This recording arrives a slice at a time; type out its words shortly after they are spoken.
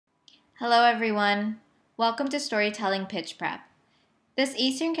Hello, everyone. Welcome to Storytelling Pitch Prep. This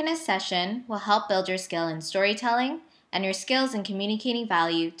asynchronous session will help build your skill in storytelling and your skills in communicating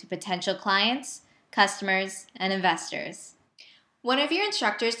value to potential clients, customers, and investors. One of your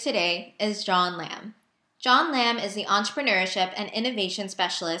instructors today is John Lamb. John Lamb is the Entrepreneurship and Innovation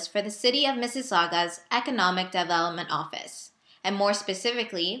Specialist for the City of Mississauga's Economic Development Office, and more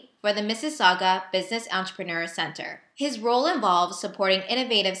specifically, for the Mississauga Business Entrepreneur Center. His role involves supporting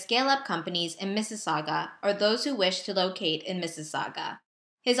innovative scale-up companies in Mississauga or those who wish to locate in Mississauga.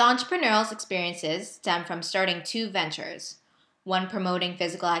 His entrepreneurial experiences stem from starting two ventures, one promoting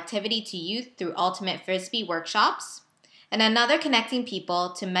physical activity to youth through Ultimate Frisbee workshops, and another connecting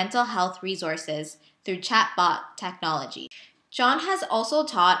people to mental health resources through chatbot technology. John has also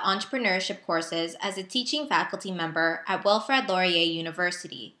taught entrepreneurship courses as a teaching faculty member at Wilfrid Laurier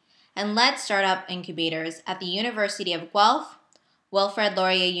University and led startup incubators at the University of Guelph, Wilfrid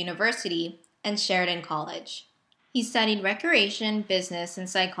Laurier University, and Sheridan College. He studied recreation, business, and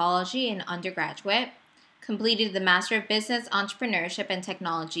psychology in undergraduate, completed the Master of Business Entrepreneurship and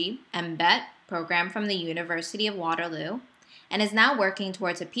Technology (MBET) program from the University of Waterloo, and is now working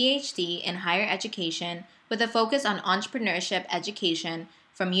towards a PhD in higher education with a focus on entrepreneurship education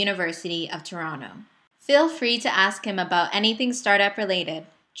from University of Toronto. Feel free to ask him about anything startup related.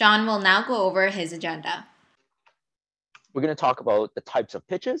 John will now go over his agenda. We're going to talk about the types of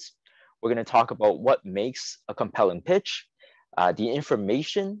pitches. We're going to talk about what makes a compelling pitch, the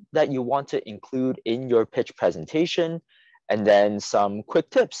information that you want to include in your pitch presentation, and then some quick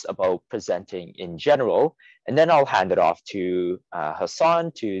tips about presenting in general. And then I'll hand it off to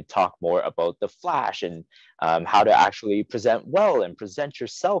Hassan to talk more about the flash and how to actually present well and present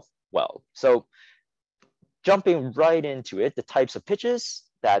yourself well. So jumping right into it, the types of pitches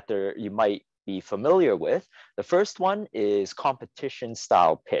that you might be familiar with. The first one is competition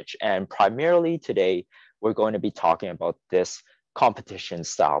style pitch. And primarily today, we're going to be talking about this competition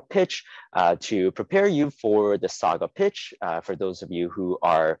style pitch to prepare you for the Saga pitch, for those of you who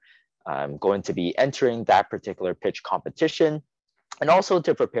are going to be entering that particular pitch competition, and also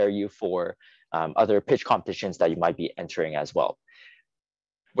to prepare you for other pitch competitions that you might be entering as well.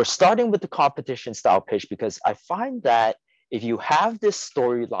 We're starting with the competition style pitch because I find that if you have this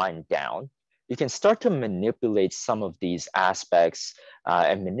storyline down, you can start to manipulate some of these aspects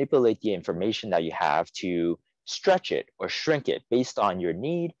and manipulate the information that you have to stretch it or shrink it based on your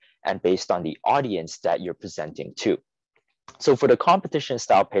need and based on the audience that you're presenting to. So for the competition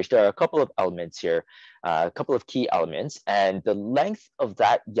style pitch, there are a couple of elements here, a couple of key elements, and the length of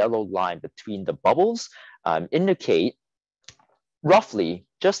that yellow line between the bubbles indicate roughly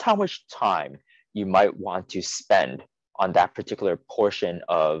just how much time you might want to spend on that particular portion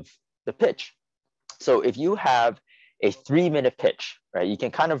of the pitch. So if you have a 3-minute pitch, right, you can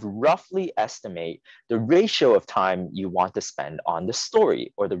kind of roughly estimate the ratio of time you want to spend on the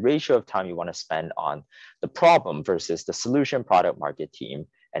story or the ratio of time you want to spend on the problem versus the solution, product, market, team,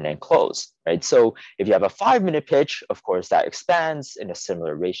 and then close, right? So if you have a 5-minute pitch, of course, that expands in a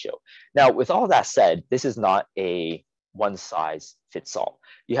similar ratio. Now, with all that said, this is not a one size fits all.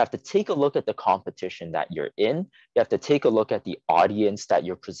 You have to take a look at the competition that you're in. You have to take a look at the audience that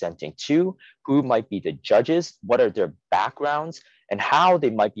you're presenting to, who might be the judges, what are their backgrounds, and how they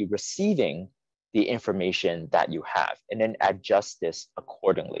might be receiving the information that you have, and then adjust this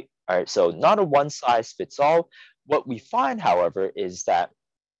accordingly. All right, so not a one size fits all. What we find, however, is that,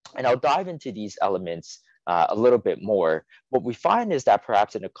 and I'll dive into these elements a little bit more, what we find is that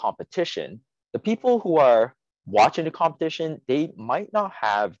perhaps in a competition, the people who are watching the competition, they might not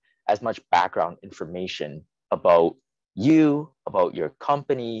have as much background information about you, about your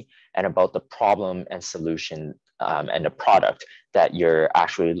company, and about the problem and solution and the product that you're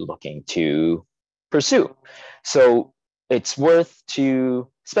actually looking to pursue. So it's worth to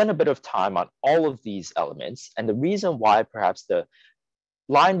spend a bit of time on all of these elements. And the reason why perhaps the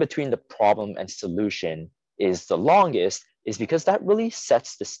line between the problem and solution is the longest is because that really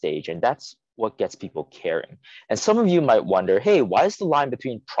sets the stage, and that's what gets people caring. And some of you might wonder, hey, why is the line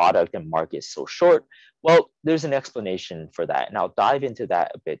between product and market so short? Well, there's an explanation for that, and I'll dive into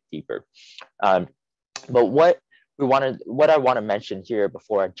that a bit deeper. But what I want to mention here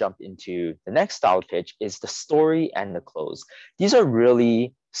before I jump into the next style pitch is the story and the close. These are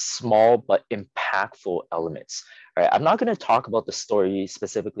really small but impactful elements. Right? I'm not going to talk about the story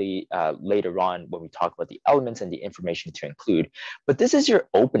specifically later on when we talk about the elements and the information to include, but this is your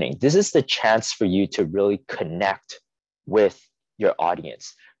opening. This is the chance for you to really connect with your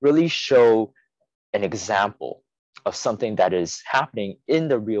audience, really show an example of something that is happening in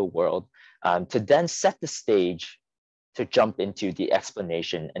the real world to then set the stage to jump into the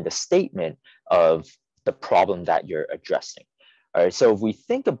explanation and the statement of the problem that you're addressing. All right, so if we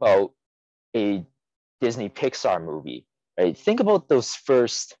think about a Disney Pixar movie, right? Think about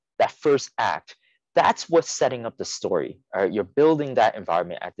that first act. That's what's setting up the story. All right, you're building that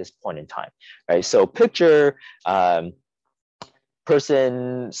environment at this point in time, right? So picture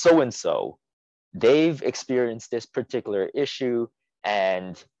person so and so. They've experienced this particular issue,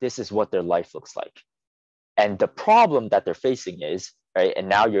 and this is what their life looks like. And the problem that they're facing is, right? And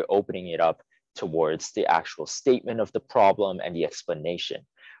now you're opening it up towards the actual statement of the problem and the explanation,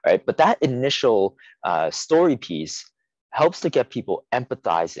 right? But that initial story piece helps to get people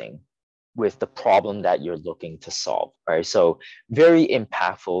empathizing with the problem that you're looking to solve, right? So very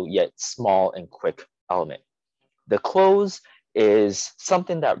impactful yet small and quick element. The close is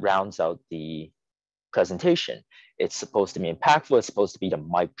something that rounds out the presentation. It's supposed to be impactful. It's supposed to be the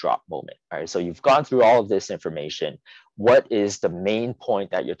mic drop moment. All right. So you've gone through all of this information. What is the main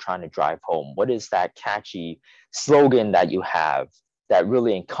point that you're trying to drive home? What is that catchy slogan that you have that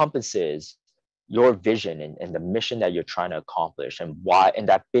really encompasses your vision and the mission that you're trying to accomplish, and why, and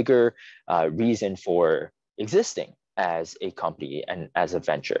that bigger reason for existing as a company and as a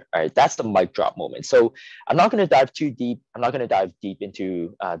venture. All right, that's the mic drop moment. So I'm not going to dive too deep. I'm not going to dive deep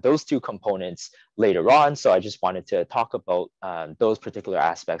into those two components later on. So I just wanted to talk about those particular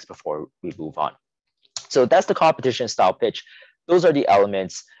aspects before we move on. So that's the competition style pitch. Those are the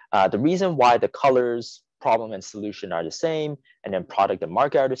elements. The reason why the colors, problem and solution are the same, and then product and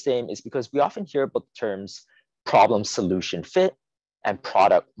market are the same is because we often hear about the terms problem solution fit and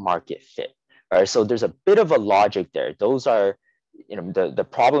product market fit. All right, so there's a bit of a logic there. Those are, the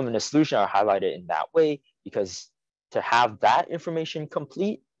problem and the solution are highlighted in that way because to have that information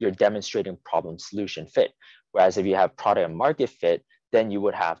complete, you're demonstrating problem solution fit. Whereas if you have product and market fit, then you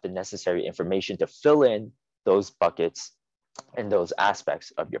would have the necessary information to fill in those buckets and those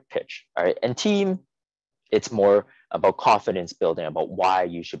aspects of your pitch. All right, and team, it's more about confidence building, about why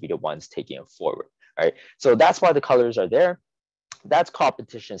you should be the ones taking it forward. All right, so that's why the colors are there. That's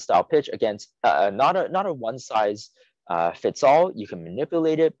competition style pitch. Again, not a one size fits all. You can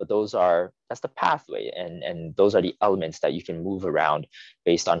manipulate it, but that's the pathway, and those are the elements that you can move around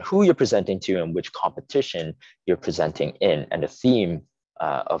based on who you're presenting to and which competition you're presenting in, and the theme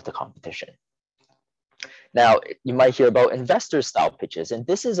of the competition. Now, you might hear about investor style pitches, and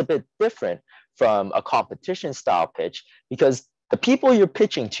this is a bit different from a competition style pitch because the people you're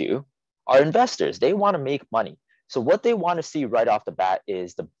pitching to are investors. They want to make money. So what they want to see right off the bat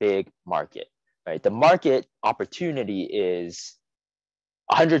is the big market, right? The market opportunity is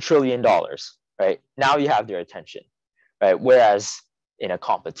 $100 trillion, right? Now you have their attention, right? Whereas in a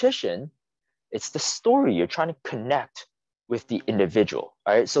competition, it's the story. You're trying to connect with the individual,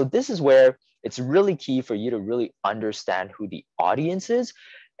 right? So this is where it's really key for you to really understand who the audience is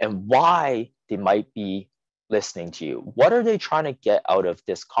and why they might be listening to you. What are they trying to get out of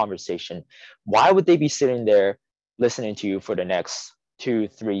this conversation? Why would they be sitting there listening to you for the next 2,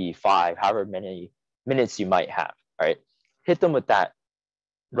 3, 5, however many minutes you might have, right? Hit them with that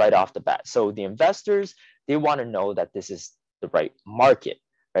right off the bat. So the investors, they want to know that this is the right market,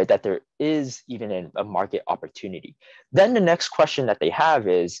 right? That there is even a market opportunity. Then the next question that they have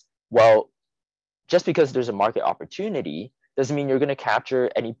is, well, just because there's a market opportunity doesn't mean you're going to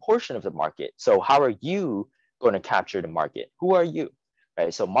capture any portion of the market. So how are you going to capture the market? Who are you,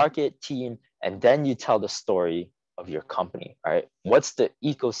 right? So market, team, and then you tell the story of your company, right? What's the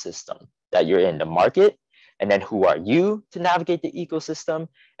ecosystem that you're in, the market, and then who are you to navigate the ecosystem,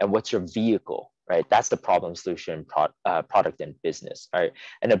 and what's your vehicle, right? That's the problem, solution, product, and business, right?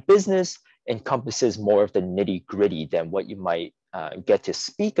 And a business encompasses more of the nitty gritty than what you might get to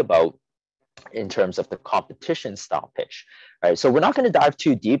speak about in terms of the competition style pitch, right? So we're not going to dive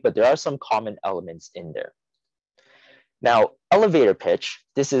too deep, but there are some common elements in there. Now, elevator pitch,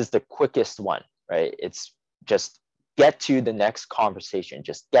 this is the quickest one, right? It's just get to the next conversation,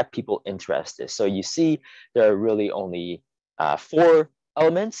 just get people interested. So you see there are really only 4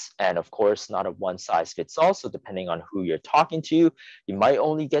 elements, and of course, not a one size fits all. So depending on who you're talking to, you might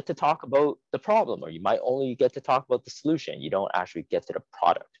only get to talk about the problem, or you might only get to talk about the solution. You don't actually get to the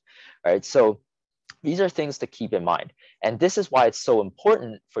product, right? So these are things to keep in mind. And this is why it's so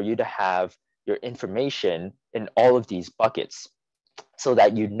important for you to have your information in all of these buckets so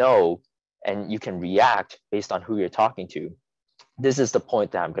that you know and you can react based on who you're talking to. This is the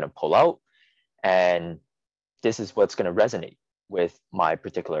point that I'm going to pull out, and this is what's going to resonate with my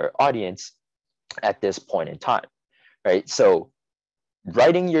particular audience at this point in time, right? So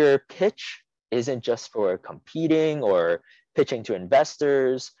writing your pitch isn't just for competing or pitching to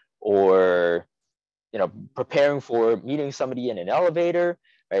investors or preparing for meeting somebody in an elevator,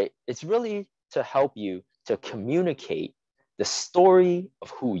 right? It's really to help you to communicate the story of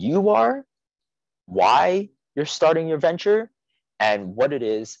who you are, why you're starting your venture, and what it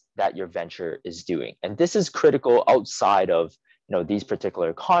is that your venture is doing. And this is critical outside of these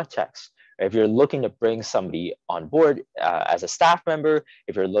particular contexts. If you're looking to bring somebody on board as a staff member,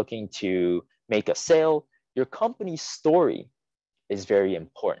 if you're looking to make a sale, your company's story is very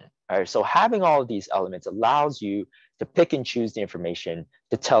important. All right, so having all of these elements allows you to pick and choose the information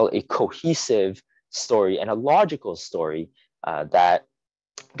to tell a cohesive story and a logical story that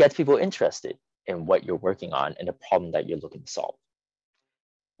gets people interested in what you're working on and the problem that you're looking to solve.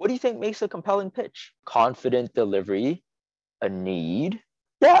 What do you think makes a compelling pitch? Confident delivery, a need?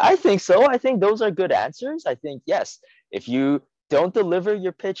 Yeah, I think so. I think those are good answers. I think, yes, if you don't deliver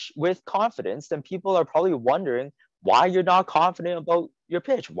your pitch with confidence, then people are probably wondering why you're not confident about your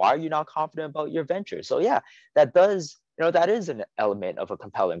pitch. Why are you not confident about your venture? So yeah, that is an element of a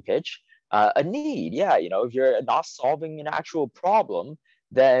compelling pitch. A need, yeah, if you're not solving an actual problem,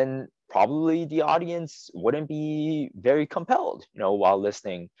 then probably the audience wouldn't be very compelled, while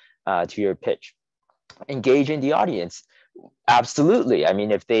listening to your pitch. Engaging the audience, absolutely. I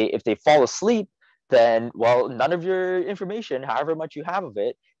mean, if they fall asleep, then well, none of your information, however much you have of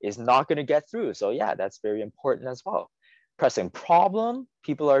it, is not going to get through. So yeah, that's very important as well. Pressing problem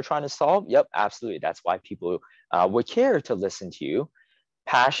people are trying to solve. Yep, absolutely. That's why people would care to listen to you.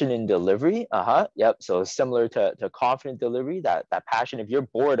 Passion in delivery. Yep. So similar to confident delivery, that passion. If you're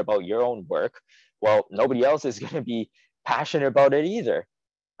bored about your own work, well, nobody else is going to be passionate about it either.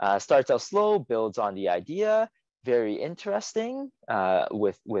 Starts out slow, builds on the idea. Very interesting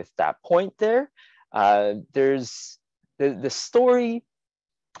with that point there. There's the story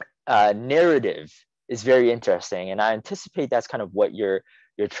narrative is very interesting, and I anticipate that's kind of what you're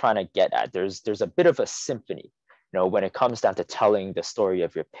trying to get at. There's a bit of a symphony, when it comes down to telling the story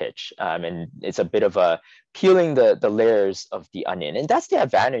of your pitch, and it's a bit of a peeling the layers of the onion, and that's the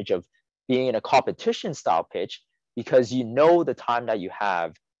advantage of being in a competition style pitch, because the time that you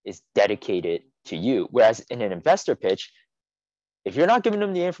have is dedicated to you. Whereas in an investor pitch, if you're not giving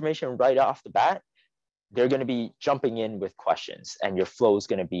them the information right off the bat, they're going to be jumping in with questions, and your flow is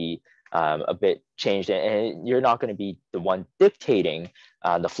going to be a bit changed, and you're not going to be the one dictating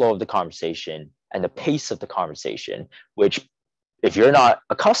the flow of the conversation and the pace of the conversation, which if you're not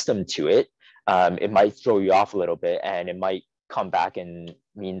accustomed to it, it might throw you off a little bit, and it might come back and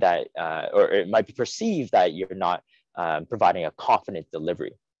mean that, or it might be perceived that you're not providing a confident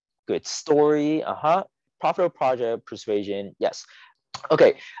delivery. Good story, profitable project, persuasion, yes.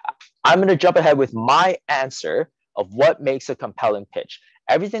 Okay, I'm going to jump ahead with my answer of what makes a compelling pitch.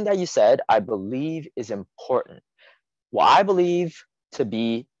 Everything that you said, I believe, is important. What I believe to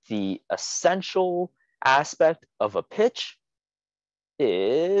be the essential aspect of a pitch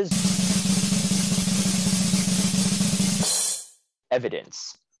is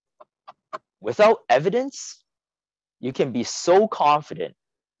evidence. Without evidence, you can be so confident,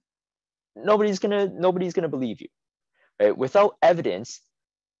 nobody's gonna believe you, right? Without evidence,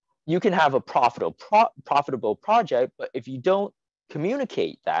 you can have a profitable project, but if you don't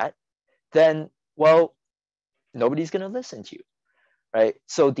communicate that, then well, nobody's gonna listen to you, right?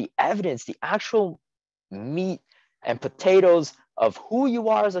 So the evidence, the actual meat and potatoes of who you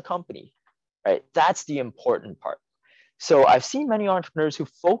are as a company, right? That's the important part. So I've seen many entrepreneurs who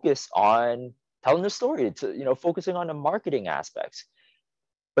focus on telling the story, focusing on the marketing aspects,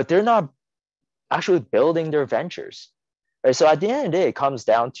 but they're not actually building their ventures, right? So at the end of the day, it comes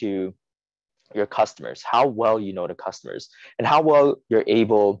down to your customers, how well you know the customers, and how well you're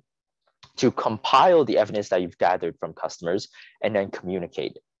able to compile the evidence that you've gathered from customers and then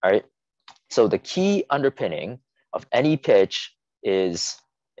communicate, all right? So the key underpinning of any pitch is,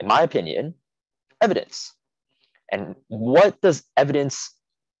 in my opinion, evidence. And what does evidence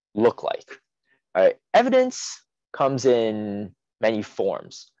look like? All right, evidence comes in many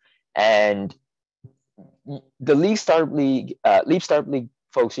forms. And the Leap Startup League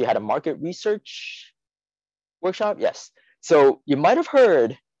folks, you had a market research workshop? Yes. So you might have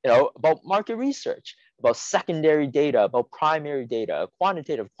heard, about market research, about secondary data, about primary data,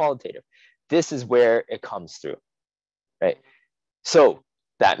 quantitative, qualitative. This is where it comes through, right? So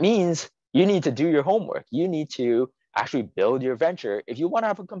that means you need to do your homework. You need to actually build your venture. If you want to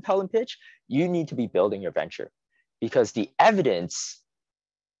have a compelling pitch, you need to be building your venture, because the evidence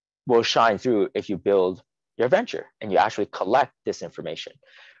will shine through if you build your venture and you actually collect this information,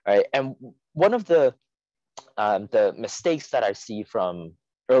 right? And one of the mistakes that I see from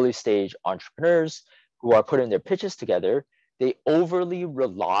early stage entrepreneurs who are putting their pitches together, they overly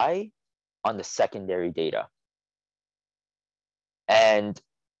rely on the secondary data. And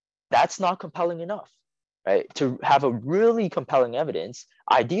that's not compelling enough, right? To have a really compelling evidence,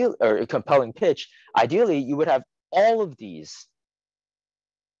 a compelling pitch, ideally you would have all of these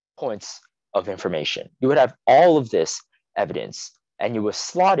points of information. You would have all of this evidence, and you would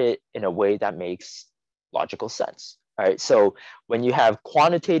slot it in a way that makes logical sense. All right. So when you have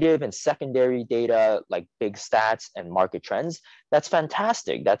quantitative and secondary data like big stats and market trends, that's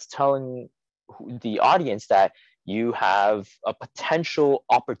fantastic. That's telling the audience that you have a potential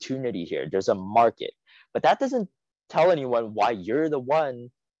opportunity here. There's a market, but that doesn't tell anyone why you're the one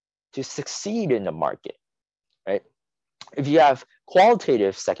to succeed in the market, right? If you have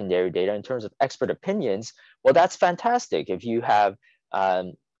qualitative secondary data in terms of expert opinions, well, that's fantastic. If you have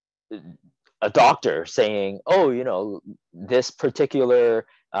a doctor saying, oh, you know, this particular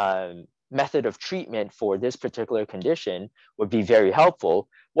method of treatment for this particular condition would be very helpful.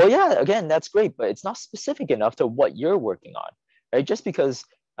 Well, yeah, again, that's great, but it's not specific enough to what you're working on, right? Just because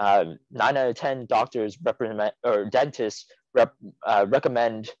 9 out of 10 doctors recommend, or dentists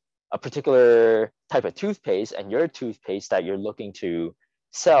recommend a particular type of toothpaste and your toothpaste that you're looking to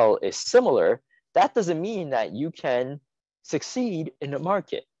sell is similar, that doesn't mean that you can succeed in the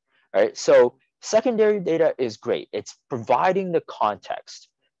market. Right? So secondary data is great. It's providing the context,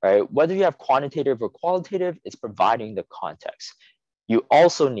 right? Whether you have quantitative or qualitative, it's providing the context. You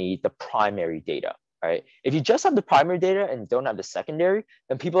also need the primary data, right? If you just have the primary data and don't have the secondary,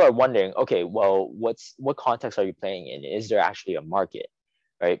 then people are wondering, okay, well, what context are you playing in? Is there actually a market,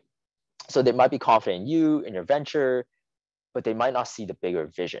 right? So they might be confident in you, in your venture, but they might not see the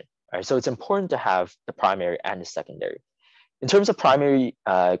bigger vision, right? So it's important to have the primary and the secondary. In terms of primary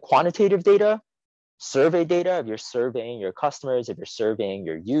quantitative data, survey data, if you're surveying your customers, if you're surveying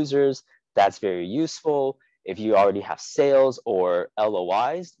your users, that's very useful. If you already have sales or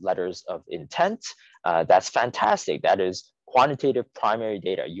LOIs, letters of intent, that's fantastic. That is quantitative primary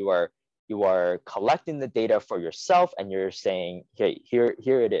data. You are collecting the data for yourself and you're saying, hey, here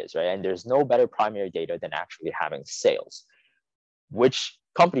it is, right? And there's no better primary data than actually having sales. Which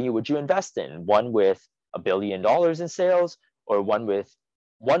company would you invest in? One with $1 billion in sales or one with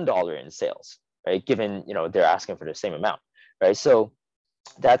 $1 in sales, right? Given, you know, they're asking for the same amount, right? So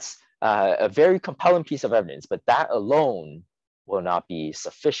that's a very compelling piece of evidence, but that alone will not be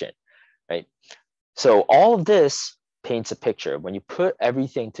sufficient, right? So all of this paints a picture. When you put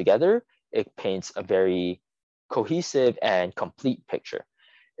everything together, it paints a very cohesive and complete picture.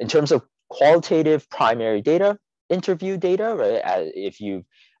 In terms of qualitative primary data, interview data, right? If you've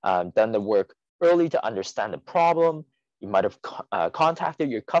done the work early to understand the problem, you might have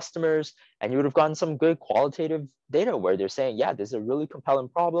contacted your customers and you would have gotten some good qualitative data where they're saying, yeah, this is a really compelling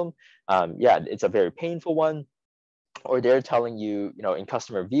problem. Yeah, it's a very painful one. Or they're telling you, you know, in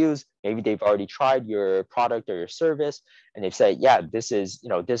customer reviews, maybe they've already tried your product or your service and they've said, yeah, this is, you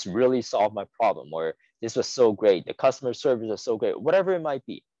know, this really solved my problem, or this was so great. The customer service was so great, whatever it might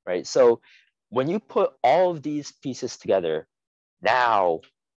be, right? So when you put all of these pieces together, now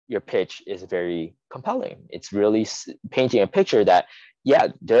your pitch is very compelling. It's really painting a picture that, yeah,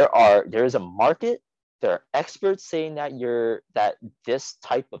 there is a market. There are experts saying that this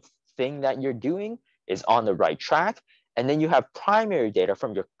type of thing that you're doing is on the right track. And then you have primary data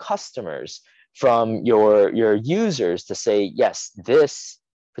from your customers, from your users to say, yes, this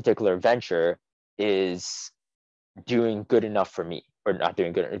particular venture is doing good enough for me, or not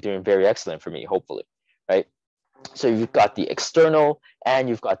doing good, or doing very excellent for me, hopefully, right? So you've got the external and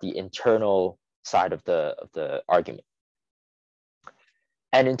you've got the internal side of the argument.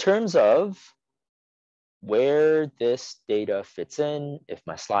 And in terms of where this data fits in, if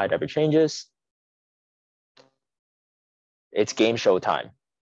my slide ever changes, it's game show time.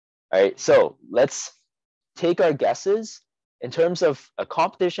 All right, so let's take our guesses in terms of a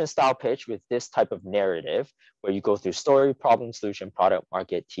competition style pitch with this type of narrative where you go through story, problem, solution, product,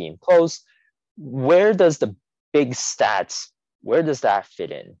 market, team, close. Where does the big stats, where does that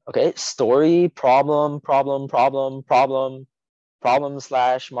fit in? Okay, story, problem,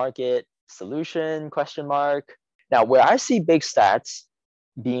 slash market, solution, question mark. Now, where I see big stats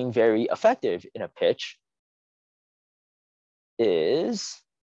being very effective in a pitch is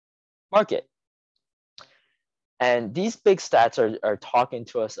market. And these big stats are talking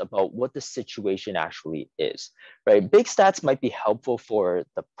to us about what the situation actually is, right? Big stats might be helpful for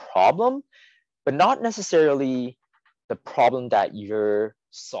the problem, but not necessarily the problem that you're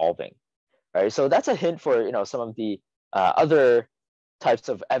solving, right? So that's a hint for, you know, some of the other types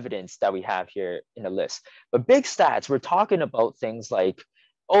of evidence that we have here in the list. But big stats, we're talking about things like,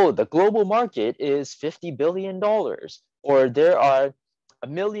 oh, the global market is $50 billion, or there are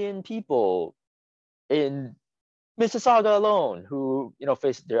 1 million people in Mississauga alone who,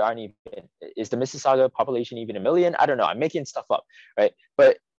 face, there aren't even, is the Mississauga population even 1 million? I don't know. I'm making stuff up, right?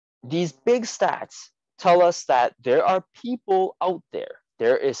 But these big stats tell us that there are people out there.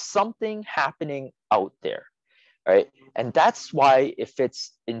 There is something happening out there, right? And that's why it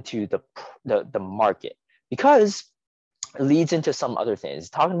fits into the market, because it leads into some other things.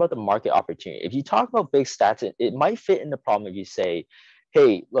 Talking about the market opportunity. If you talk about big stats, it might fit in the problem if you say,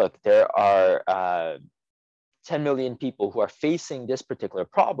 hey, look, there are 10 million people who are facing this particular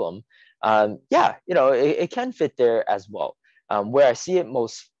problem. Yeah, it can fit there as well. Where I see it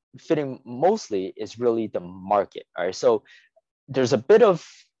fitting mostly is really the market. All right, so there's a bit of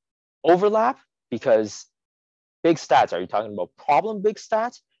overlap, because big stats, are you talking about problem big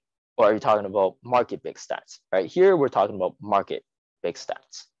stats, or are you talking about market big stats? Right here, we're talking about market big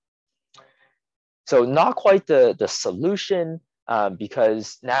stats. So not quite the solution,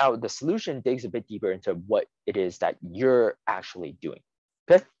 because now the solution digs a bit deeper into what it is that you're actually doing.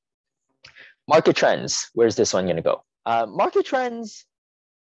 Okay. Market trends. Where's this one going to go? Market trends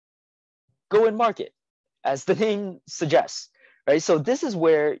go in market, as the name suggests. Right. So this is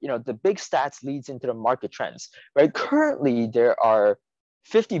where, the big stats leads into the market trends. Right. Currently, there are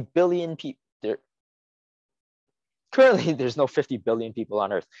 50 billion people. Currently, there's no 50 billion people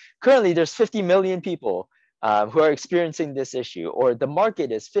on Earth. Currently, there's 50 million people who are experiencing this issue, or the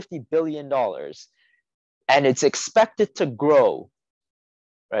market is $50 billion, and it's expected to grow,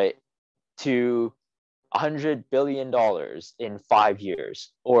 right, to $100 billion in 5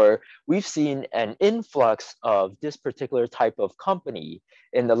 years. Or we've seen an influx of this particular type of company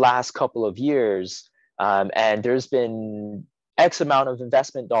in the last couple of years, and there's been X amount of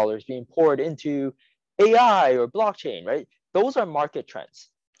investment dollars being poured into AI or blockchain, right? Those are market trends,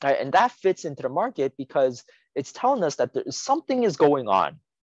 right? And that fits into the market because it's telling us that something is going on.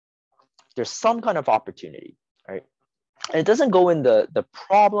 There's some kind of opportunity, right? And it doesn't go in the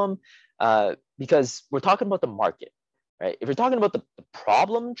problem, because we're talking about the market, right? If you're talking about the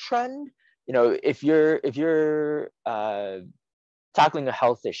problem trend, if you're tackling a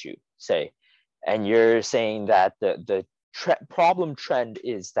health issue, say, and you're saying that the problem trend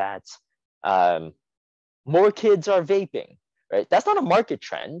is that more kids are vaping, right? That's not a market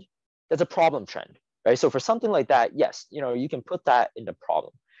trend. That's a problem trend, right? So for something like that, yes, you can put that in the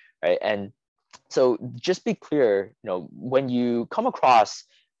problem, right? And so just be clear, when you come across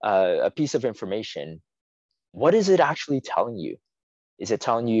a piece of information, what is it actually telling you? Is it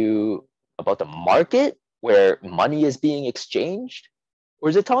telling you about the market where money is being exchanged? Or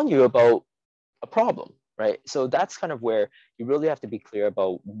is it telling you about a problem, right? So that's kind of where you really have to be clear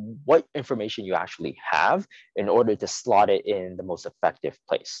about what information you actually have in order to slot it in the most effective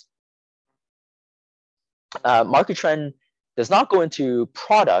place. Market trend does not go into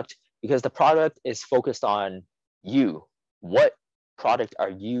product, because the product is focused on you. What product are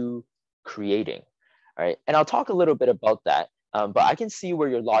you creating? All right. And I'll talk a little bit about that, but I can see where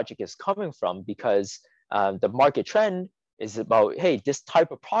your logic is coming from, because the market trend is about, hey, this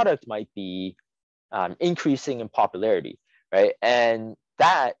type of product might be increasing in popularity, right? And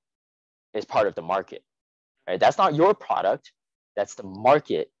that is part of the market, right? That's not your product. That's the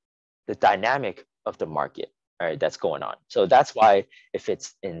market, the dynamic of the market, right? That's going on. So that's why it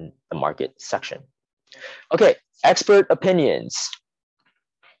fits in the market section. Okay, expert opinions.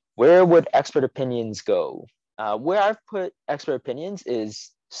 Where would expert opinions go? Where I've put expert opinions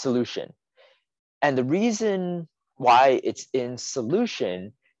is solution. And the reason why it's in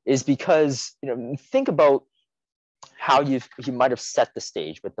solution is because, think about how you might have set the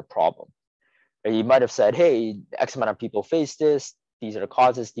stage with the problem. Or you might have said, hey, X amount of people face this. These are the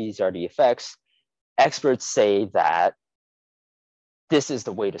causes. These are the effects. Experts say that this is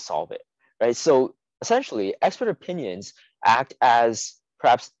the way to solve it, right? So essentially, expert opinions act as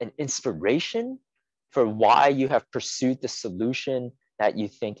perhaps an inspiration for why you have pursued the solution that you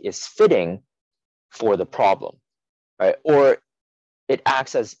think is fitting for the problem, right? Or it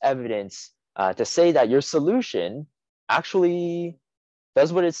acts as evidence to say that your solution actually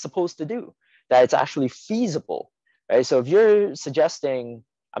does what it's supposed to do, that it's actually feasible, right? So if you're suggesting,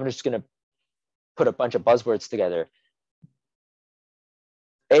 I'm just going to put a bunch of buzzwords together,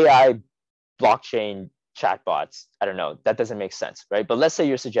 AI, blockchain, chatbots, I don't know, that doesn't make sense, right? But let's say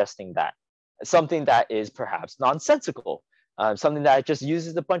you're suggesting that, something that is perhaps nonsensical, something that just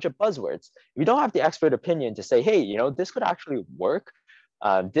uses a bunch of buzzwords. If you don't have the expert opinion to say, hey, this could actually work,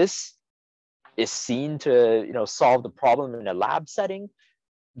 this is seen to solve the problem in a lab setting,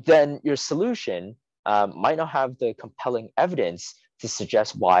 then your solution might not have the compelling evidence to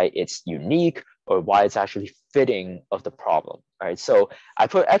suggest why it's unique or why it's actually fitting of the problem. All right, so I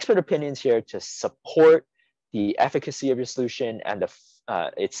put expert opinions here to support the efficacy of your solution and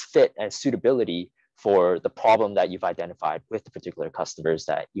its fit and suitability for the problem that you've identified with the particular customers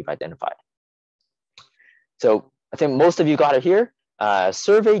that you've identified. So I think most of you got it here.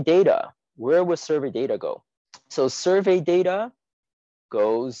 Survey data, where would survey data go? So survey data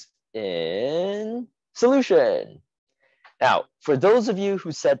goes in solution. Now, for those of you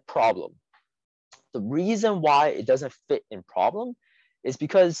who said problem, the reason why it doesn't fit in problem is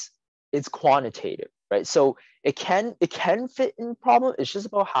because it's quantitative, right? So it can fit in problem. It's just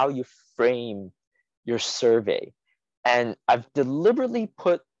about how you frame your survey. And I've deliberately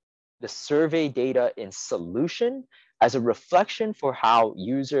put the survey data in solution as a reflection for how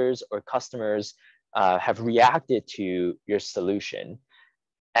users or customers have reacted to your solution.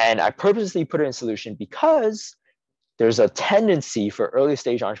 And I purposely put it in solution because there's a tendency for early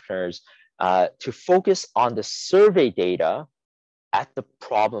stage entrepreneurs to focus on the survey data at the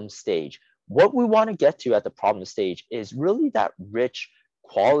problem stage. What we want to get to at the problem stage is really that rich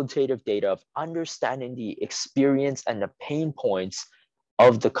qualitative data of understanding the experience and the pain points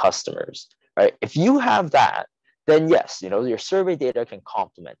of the customers, right? If you have that, then yes, your survey data can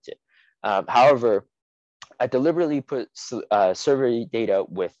complement it. However, I deliberately put survey data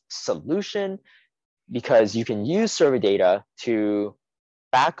with solution because you can use survey data to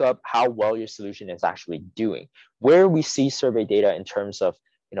back up how well your solution is actually doing. Where we see survey data in terms of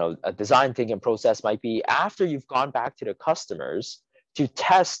a design thinking process might be after you've gone back to the customers to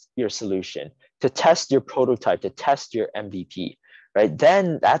test your solution, to test your prototype, to test your MVP, right?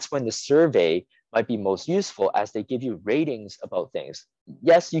 Then that's when the survey might be most useful as they give you ratings about things.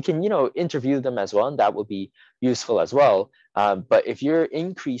 Yes, you can interview them as well, and that will be useful as well. But if you're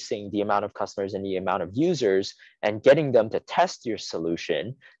increasing the amount of customers and the amount of users and getting them to test your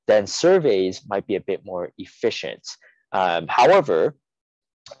solution, then surveys might be a bit more efficient. However,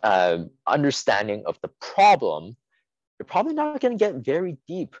 understanding of the problem, you're probably not going to get very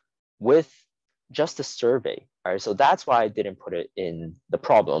deep with just a survey. All right, so that's why I didn't put it in the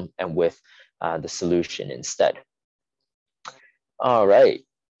problem and with the solution instead. All right,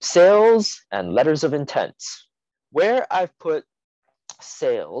 sales and letters of intent. Where I've put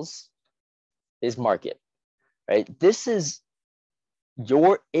sales is market, right? This is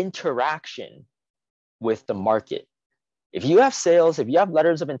your interaction with the market. If you have sales, if you have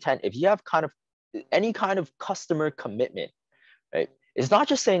letters of intent, if you have any kind of customer commitment, right? It's not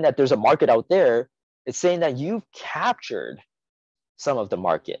just saying that there's a market out there, it's saying that you've captured some of the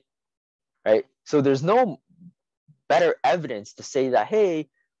market, right? So there's no better evidence to say that, hey,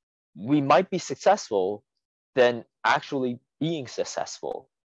 we might be successful than actually being successful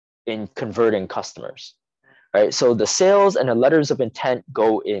in converting customers, right? So the sales and the letters of intent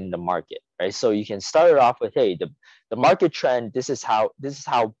go in the market, right? So you can start it off with, hey, the market trend, this is how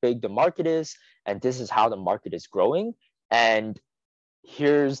big the market is, and this is how the market is growing. And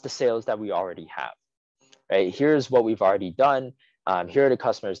here's the sales that we already have, right? Here's what we've already done. Here are the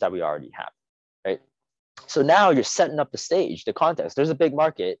customers that we already have, right? So now you're setting up the stage, the context. There's a big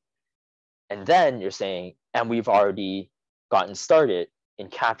market. And then you're saying, and we've already gotten started in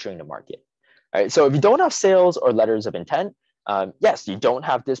capturing the market. All right. So if you don't have sales or letters of intent, yes, you don't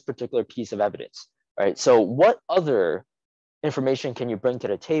have this particular piece of evidence. Right. So what other information can you bring to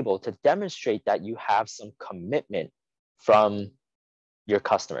the table to demonstrate that you have some commitment from your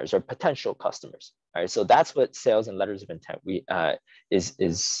customers or potential customers? All right. So that's what sales and letters of intent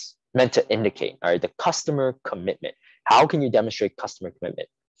is meant to indicate. All right. The customer commitment. How can you demonstrate customer commitment?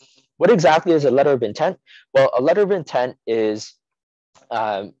 What exactly is a letter of intent? Well, a letter of intent is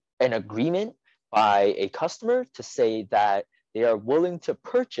an agreement by a customer to say that they are willing to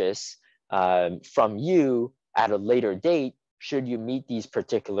purchase from you at a later date should you meet these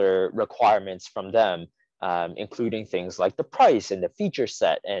particular requirements from them, including things like the price and the feature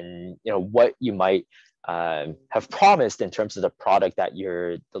set and what you might have promised in terms of the product that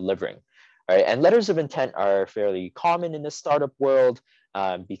you're delivering. All right, and letters of intent are fairly common in the startup world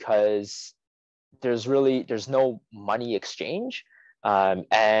because there's no money exchange,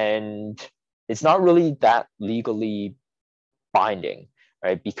 and it's not really that legally binding,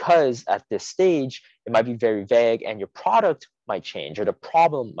 right? Because at this stage, it might be very vague and your product might change or the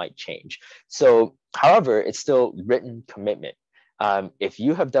problem might change. So, however, it's still written commitment. If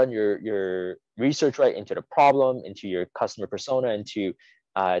you have done your research right into the problem, into your customer persona, into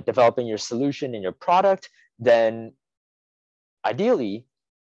developing your solution and your product, then ideally,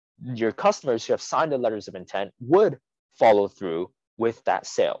 your customers who have signed the letters of intent would follow through with that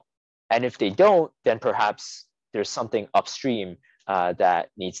sale. And if they don't, then perhaps there's something upstream that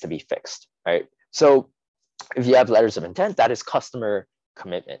needs to be fixed, right? So if you have letters of intent, that is customer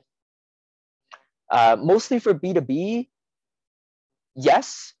commitment. Mostly for B2B,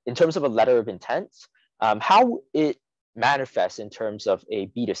 yes, in terms of a letter of intent. How it manifests in terms of a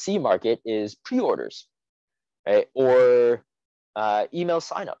B2C market is pre-orders, right? Or email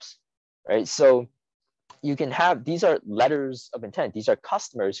signups, right? So you can have, these are letters of intent. These are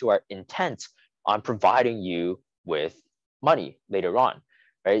customers who are intent on providing you with money later on,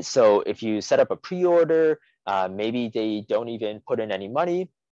 right? So if you set up a pre-order, maybe they don't even put in any money,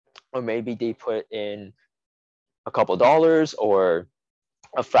 or maybe they put in a couple dollars or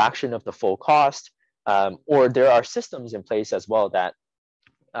a fraction of the full cost, or there are systems in place as well that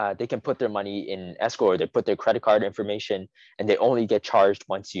they can put their money in escrow, or they put their credit card information and they only get charged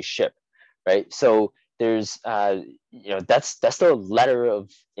once you ship, right? So there's, that's the letter of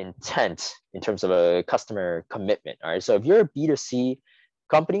intent in terms of a customer commitment, all right? So if you're a B2C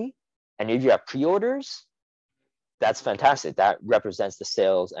company and if you have pre-orders, that's fantastic. That represents the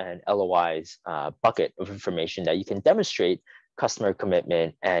sales and LOIs bucket of information that you can demonstrate customer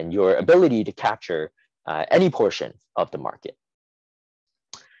commitment and your ability to capture any portion of the market.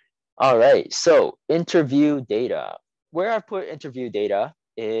 All right, so interview data. Where I've put interview data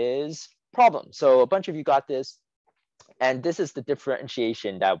is problem. So a bunch of you got this, and this is the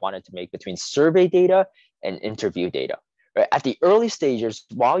differentiation that I wanted to make between survey data and interview data. Right? At the early stages,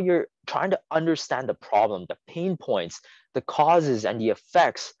 while you're trying to understand the problem, the pain points, the causes and the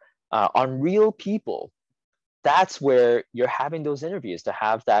effects on real people, that's where you're having those interviews, to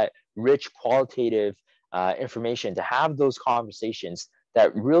have that rich qualitative information, to have those conversations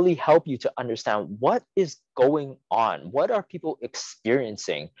that really help you to understand what is going on. What are people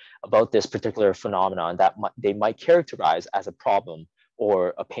experiencing about this particular phenomenon that they might characterize as a problem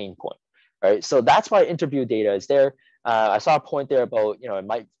or a pain point, right? So that's why interview data is there. I saw a point there about, it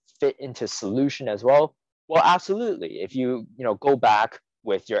might fit into solution as well. Well, absolutely. If you, go back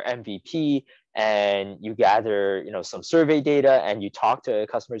with your MVP and you gather, some survey data and you talk to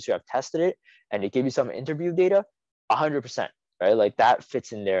customers who have tested it and they give you some interview data, 100%. Right? Like that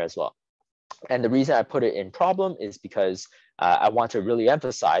fits in there as well. And the reason I put it in problem is because I want to really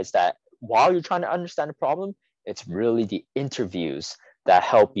emphasize that while you're trying to understand the problem, it's really the interviews that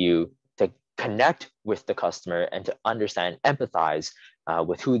help you to connect with the customer and to understand, empathize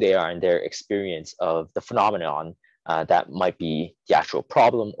with who they are and their experience of the phenomenon that might be the actual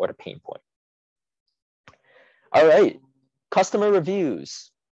problem or the pain point. All right, customer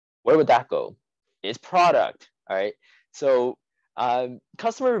reviews. Where would that go? It's product, all right? So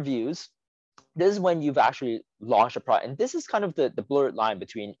customer reviews, this is when you've actually launched a product. And this is kind of the blurred line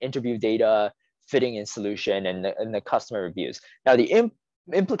between interview data, fitting in solution, and the customer reviews. Now, the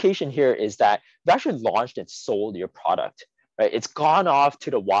implication here is that you've actually launched and sold your product, right? It's gone off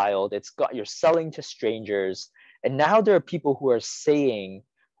to the wild. You're selling to strangers. And now there are people who are saying,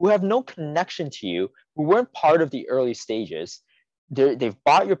 who have no connection to you, who weren't part of the early stages. They've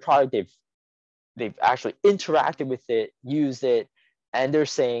bought your product, they've actually interacted with it, used it, and they're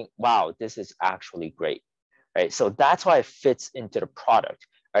saying, wow, this is actually great, right? So that's why it fits into the product,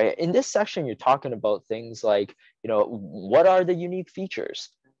 right? In this section, you're talking about things like, what are the unique features,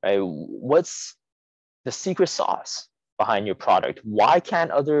 right? What's the secret sauce behind your product? Why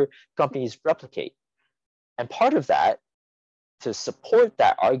can't other companies replicate? And part of that, to support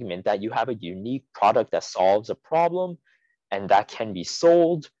that argument that you have a unique product that solves a problem and that can be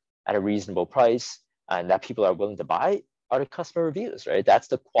sold at a reasonable price and that people are willing to buy, are the customer reviews, right? That's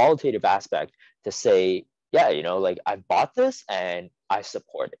the qualitative aspect to say, yeah, like I bought this and I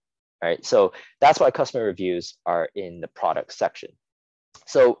support it, right? So that's why customer reviews are in the product section.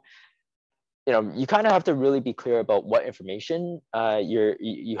 So, you kind of have to really be clear about what information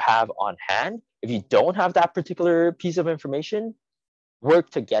you have on hand. If you don't have that particular piece of information,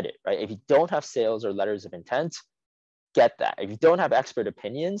 work to get it, right? If you don't have sales or letters of intent, get that. If you don't have expert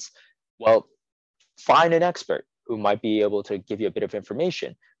opinions, well, find an expert who might be able to give you a bit of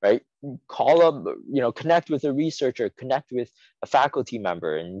information, right? Call up, connect with a researcher, connect with a faculty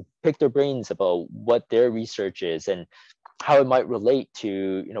member and pick their brains about what their research is and how it might relate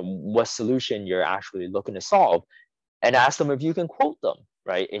to, what solution you're actually looking to solve, and ask them if you can quote them,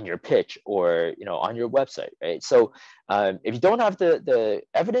 right, in your pitch or, on your website, right? So if you don't have the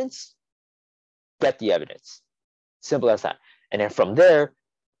evidence, get the evidence. Simple as that. And then from there,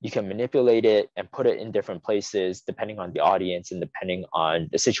 you can manipulate it and put it in different places depending on the audience and depending on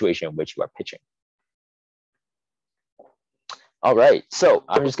the situation in which you are pitching. All right, so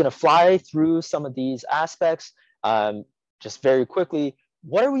I'm just gonna fly through some of these aspects just very quickly.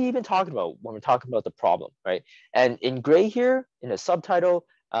 What are we even talking about when we're talking about the problem, right? And in gray here, in the subtitle,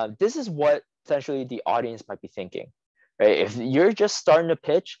 this is what potentially the audience might be thinking, right? If you're just starting to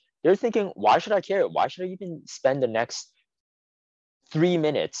pitch, they're thinking, why should I care? Why should I even spend the next 3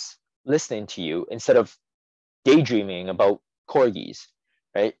 minutes listening to you instead of daydreaming about corgis,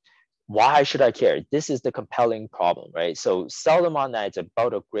 right? Why should I care? This is the compelling problem, right? So sell them on that. It's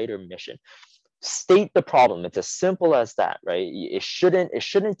about a greater mission. State the problem. It's as simple as that, right? It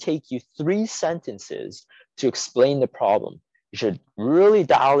shouldn't take you 3 sentences to explain the problem. You should really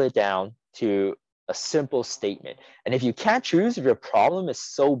dial it down to a simple statement. And if you can't choose, if your problem is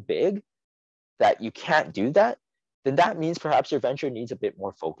so big that you can't do that, then that means perhaps your venture needs a bit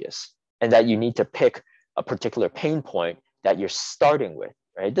more focus and that you need to pick a particular pain point that you're starting with,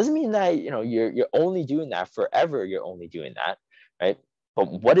 right? It doesn't mean that you're only doing that forever. You're only doing that, right?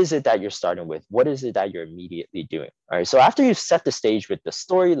 But what is it that you're starting with? What is it that you're immediately doing? All right. So after you set the stage with the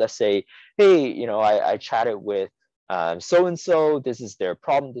story, let's say, hey, I chatted with so and so. This is their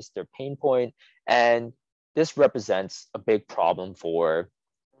problem. This is their pain point, and this represents a big problem for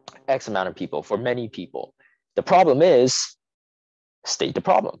X amount of people, for many people. The problem is, state the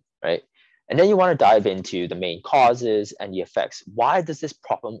problem, right? And then you want to dive into the main causes and the effects. Why does this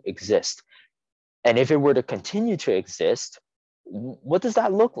problem exist? And if it were to continue to exist, what does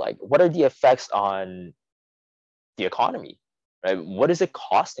that look like? What are the effects on the economy, right? What is it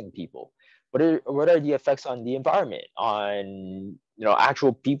costing people? What are the effects on the environment, on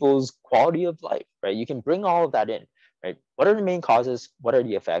actual people's quality of life, right? You can bring all of that in, right? What are the main causes? What are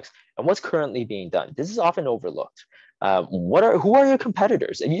the effects? And what's currently being done? This is often overlooked. Who are your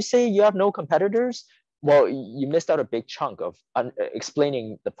competitors? If you say you have no competitors, well, you missed out a big chunk of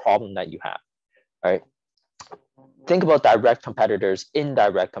explaining the problem that you have, right? Think about direct competitors,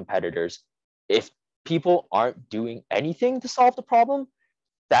 indirect competitors. If people aren't doing anything to solve the problem,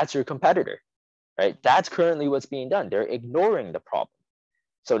 that's your competitor, right? That's currently what's being done. They're ignoring the problem.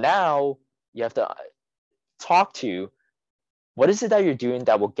 So now you have to talk to, what is it that you're doing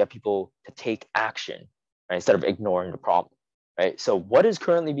that will get people to take action, right? Instead of ignoring the problem, right? So what is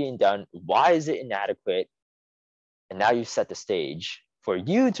currently being done? Why is it inadequate? And now you set the stage for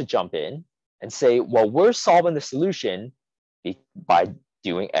you to jump in and say, well, we're solving the solution by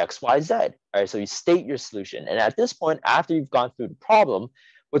doing X, Y, Z. All right, so you state your solution. And at this point, after you've gone through the problem,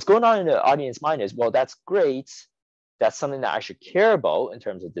 what's going on in the audience mind is, well, that's great. That's something that I should care about in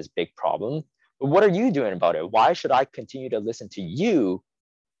terms of this big problem. But what are you doing about it? Why should I continue to listen to you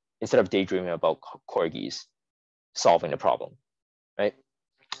instead of daydreaming about corgis solving the problem, right?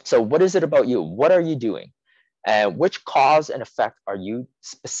 So what is it about you? What are you doing? And which cause and effect are you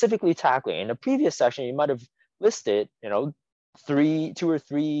specifically tackling? In the previous section, you might have listed, 2 or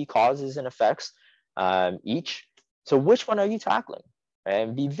 3 causes and effects each. So which one are you tackling?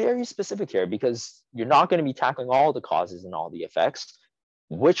 And be very specific here, because you're not going to be tackling all the causes and all the effects.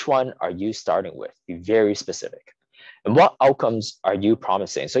 Which one are you starting with? Be very specific. And what outcomes are you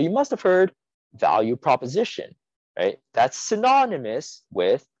promising? So you must have heard value proposition, right? That's synonymous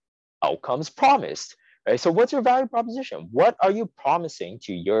with outcomes promised, right? So what's your value proposition? What are you promising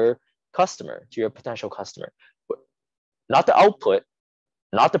to your customer, to your potential customer? Not the output,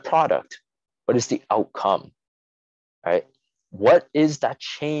 not the product, but it's the outcome, right? What is that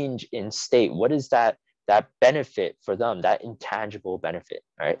change in state? What is that benefit for them, that intangible benefit,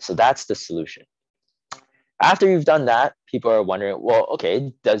 right? So that's the solution. After you've done that, people are wondering, well,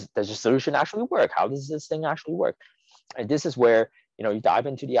 okay, does your solution actually work? How does this thing actually work? And this is where you dive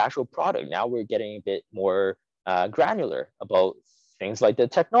into the actual product. Now we're getting a bit more granular about things like the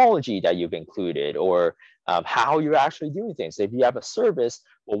technology that you've included, or how you're actually doing things. If you have a service,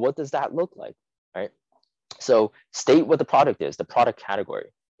 well, what does that look like, right? So state what the product is, the product category.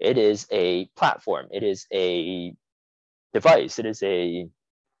 It is a platform. It is a device. It is a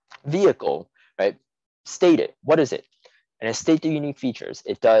vehicle, right? State it. What is it? And then state the unique features.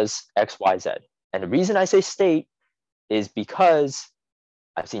 It does X, Y, Z. And the reason I say state is because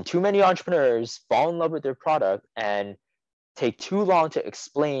I've seen too many entrepreneurs fall in love with their product and take too long to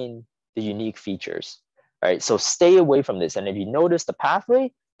explain the unique features, right? So stay away from this. And if you notice the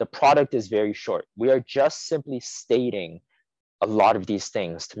pathway, the product is very short. We are just simply stating a lot of these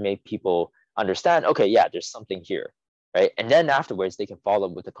things to make people understand, okay, yeah, there's something here, right? And then afterwards, they can follow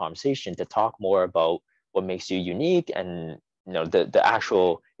up with the conversation to talk more about what makes you unique and the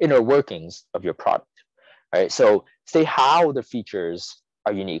actual inner workings of your product, right? So say how the features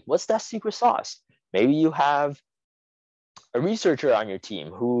are unique. What's that secret sauce? Maybe you have a researcher on your team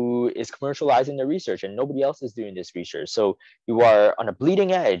who is commercializing the research and nobody else is doing this research. So you are on a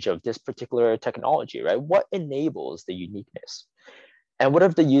bleeding edge of this particular technology, right? What enables the uniqueness? And what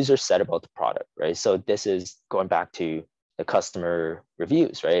have the users said about the product, right? So this is going back to the customer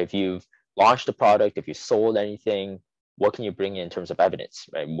reviews, right? If you've launched the product, if you sold anything, what can you bring in terms of evidence,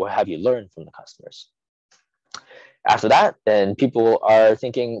 right? What have you learned from the customers? After that, then people are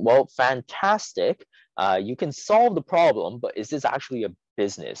thinking, well, fantastic. You can solve the problem, but is this actually a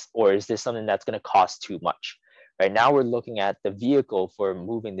business, or is this something that's going to cost too much? Right now, we're looking at the vehicle for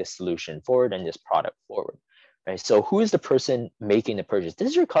moving this solution forward and this product forward. Right. So, who is the person making the purchase? This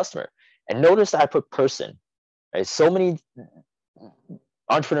is your customer. And notice that I put person. Right. So many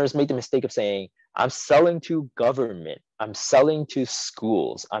entrepreneurs make the mistake of saying, I'm selling to government, I'm selling to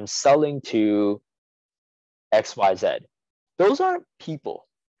schools, I'm selling to XYZ. Those aren't people.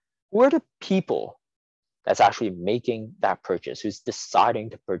 Who are the people that's actually making that purchase, who's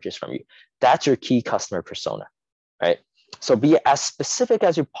deciding to purchase from you? That's your key customer persona, right? So be as specific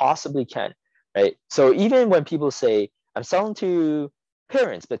as you possibly can, right? So even when people say, I'm selling to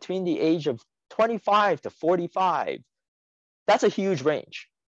parents between the age of 25 to 45, that's a huge range,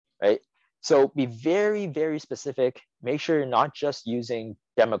 right? So be very, very specific. Make sure you're not just using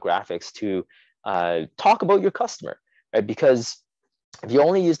demographics to talk about your customer, right? Because if you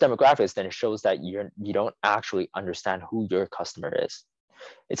only use demographics, then it shows that you don't actually understand who your customer is.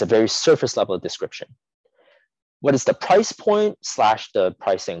 It's a very surface level description. What is the price point / the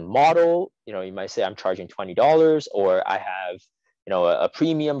pricing model? You might say I'm charging $20, or I have a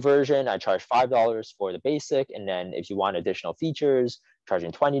premium version. I charge $5 for the basic, and then if you want additional features,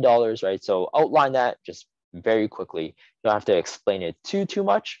 charging $20, right? So outline that just very quickly. You don't have to explain it too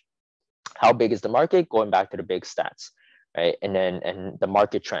much. How big is the market? Going back to the big stats, right? And the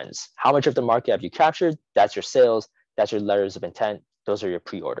market trends. How much of the market have you captured? That's your sales. That's your letters of intent. Those are your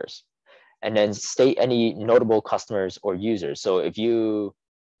pre-orders. And then state any notable customers or users. So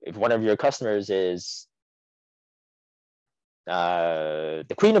if one of your customers is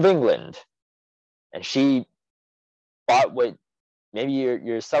the Queen of England, and she bought maybe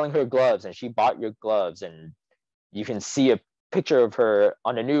you're selling her gloves, and she bought your gloves, and you can see a picture of her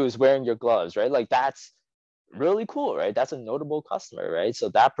on the news wearing your gloves, right? Like, that's really cool, right? That's a notable customer, right? So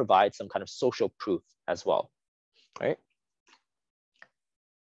that provides some kind of social proof as well, right?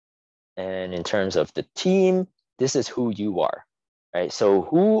 And in terms of the team, this is who you are, right? So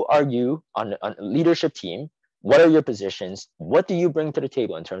who are you on a leadership team? What are your positions? What do you bring to the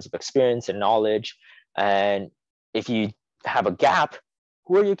table in terms of experience and knowledge? And if you have a gap,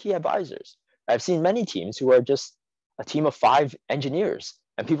 who are your key advisors? I've seen many teams who are just a team of 5 engineers,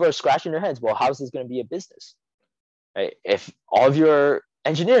 and people are scratching their heads. Well, how's this going to be a business? Right? If all of your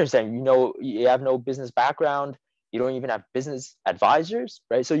engineers, then you have no business background, you don't even have business advisors,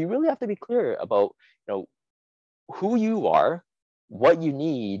 right? So you really have to be clear about who you are, what you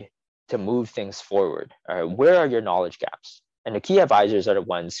need to move things forward. Where are your knowledge gaps? And the key advisors are the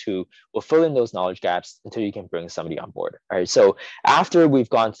ones who will fill in those knowledge gaps until you can bring somebody on board. All right. So after we've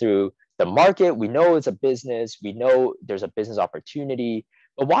gone through the market, we know it's a business, we know there's a business opportunity,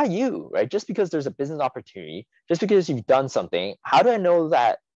 but why you, right? Just because there's a business opportunity, just because you've done something, how do I know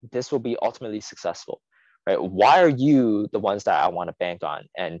that this will be ultimately successful, right? Why are you the ones that I want to bank on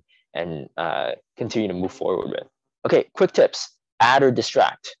and continue to move forward with? Okay, quick tips: add or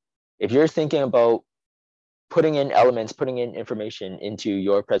distract. If you're thinking about putting in elements, putting in information into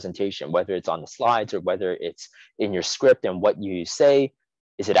your presentation, whether it's on the slides or whether it's in your script and what you say,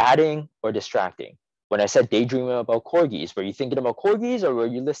 is it adding or distracting? When I said daydreaming about corgis, were you thinking about corgis or were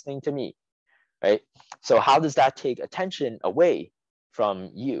you listening to me, right? So how does that take attention away from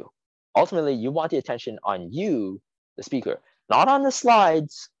you? Ultimately, you want the attention on you, the speaker, not on the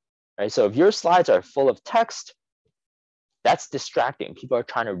slides, right? So if your slides are full of text, that's distracting. People are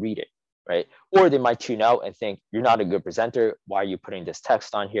trying to read it, right? Or they might tune out and think, you're not a good presenter. Why are you putting this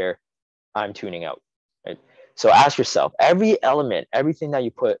text on here? I'm tuning out, right? So ask yourself, every element, everything that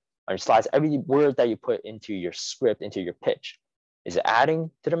you put on your slides, every word that you put into your script, into your pitch, is it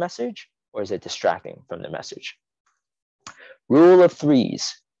adding to the message or is it distracting from the message? Rule of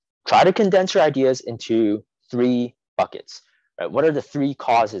threes. Try to condense your ideas into 3 buckets. Right? What are the 3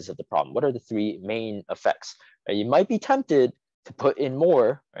 causes of the problem? What are the 3 main effects? Right? You might be tempted to put in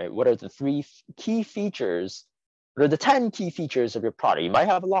more. Right? What are the 3 key features? What are the 10 key features of your product? You might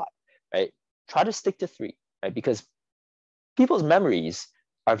have a lot. Right? Try to stick to 3. Right? Because people's memories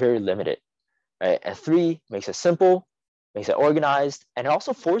are very limited. Right? And 3 makes it simple, makes it organized, and it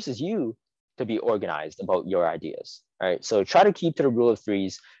also forces you to be organized about your ideas. Right? So try to keep to the rule of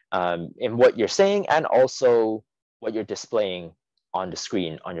threes in what you're saying and also what you're displaying on the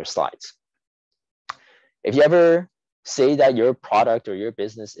screen on your slides. If you ever say that your product or your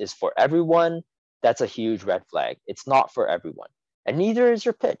business is for everyone, that's a huge red flag. It's not for everyone. And neither is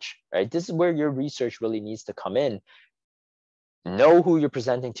your pitch, right? This is where your research really needs to come in. Know who you're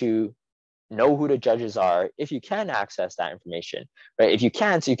presenting to, know who the judges are if you can access that information, right? If you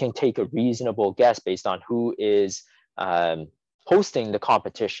can't, so you can take a reasonable guess based on who is hosting the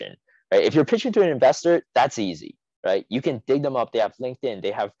competition, right? If you're pitching to an investor, that's easy, right? You can dig them up. They have LinkedIn.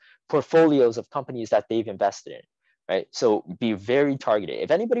 They have portfolios of companies that they've invested in, right? So be very targeted.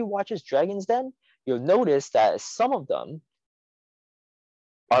 If anybody watches Dragon's Den, you'll notice that some of them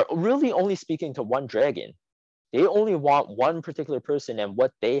are really only speaking to one dragon. They only want one particular person and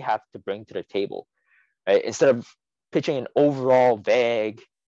what they have to bring to the table, right? Instead of pitching an overall vague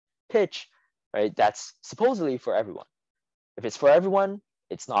pitch, right? That's supposedly for everyone. If it's for everyone,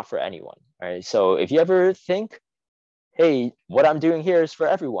 it's not for anyone, right? So if you ever think, hey, what I'm doing here is for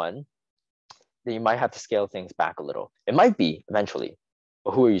everyone, then you might have to scale things back a little. It might be eventually,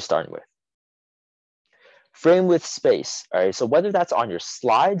 but who are you starting with? Frame with space, all right? So whether that's on your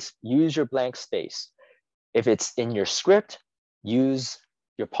slides, use your blank space. If it's in your script, use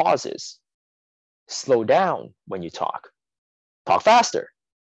your pauses. Slow down when you talk. Talk faster.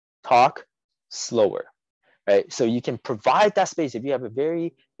 Talk slower, right? So you can provide that space. If you have a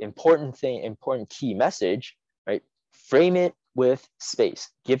very important key message, right? Frame it with space.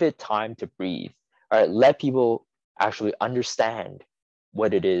 Give it time to breathe. All right, let people actually understand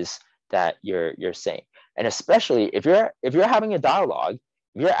what it is that you're saying. And especially if you're having a dialogue,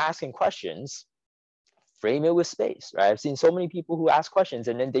 if you're asking questions, frame it with space, right? I've seen so many people who ask questions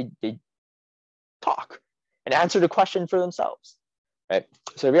and then they talk and answer the question for themselves, right?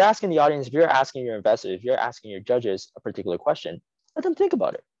 So if you're asking the audience, if you're asking your investors, if you're asking your judges a particular question, let them think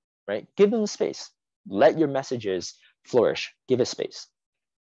about it, right? Give them space. Let your messages flourish. Give it space.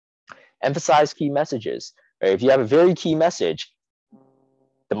 Emphasize key messages, right? If you have a very key message,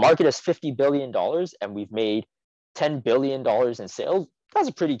 the market is $50 billion and we've made $10 billion in sales, that's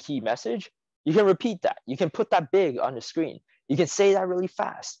a pretty key message. You can repeat that. You can put that big on the screen. You can say that really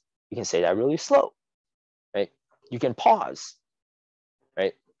fast. You can say that really slow, right? You can pause,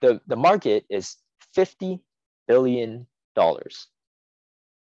 right? The market is $50 billion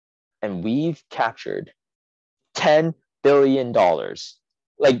and we've captured $10 billion.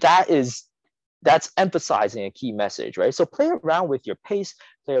 Like that's emphasizing a key message, right? So play around with your pace,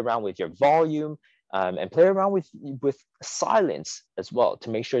 play around with your volume, and play around with silence as well to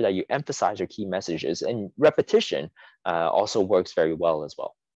make sure that you emphasize your key messages. And repetition also works very well as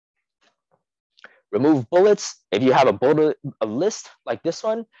well. Remove bullets. If you have a list like this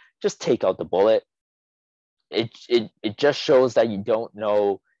one, just take out the bullet. It just shows that you don't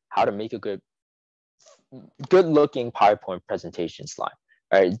know how to make a good looking PowerPoint presentation slide.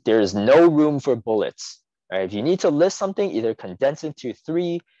 Right? There's no room for bullets. Right? If you need to list something, either condense it to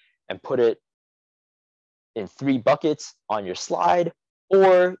 3 and put it in 3 buckets on your slide,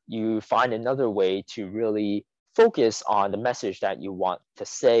 or you find another way to really focus on the message that you want to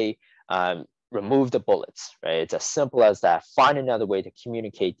say. Remove the bullets, right? It's as simple as that. Find another way to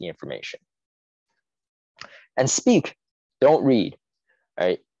communicate the information. And speak, don't read,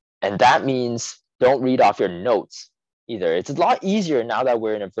 right? And that means don't read off your notes either. It's a lot easier now that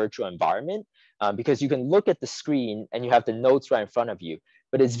we're in a virtual environment because you can look at the screen and you have the notes right in front of you,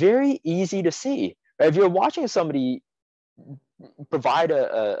 but it's very easy to see, right? If you're watching somebody provide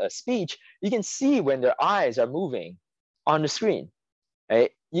a speech, you can see when their eyes are moving on the screen,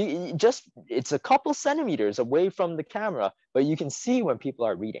 right? You just, it's a couple centimeters away from the camera, but you can see when people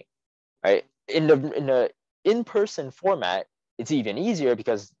are reading, right? In the in-person format, it's even easier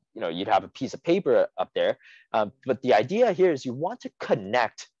because you'd have a piece of paper up there. But the idea here is you want to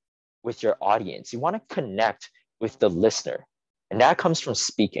connect with your audience. You want to connect with the listener. And that comes from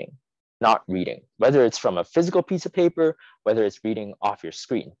speaking, not reading, whether it's from a physical piece of paper, whether it's reading off your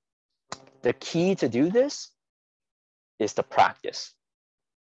screen. The key to do this is to practice.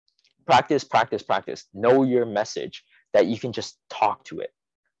 Practice, practice, practice. Know your message that you can just talk to it,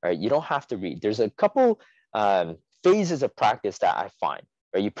 right? You don't have to read. There's a couple phases of practice that I find.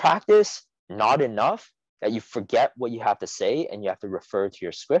 Right? You practice not enough that you forget what you have to say and you have to refer to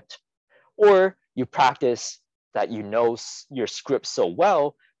your script, or you practice that you know your script so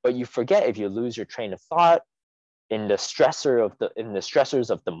well, but you forget if you lose your train of thought in the stressors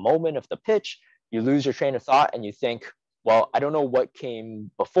of the moment of the pitch. You lose your train of thought and you think, well, I don't know what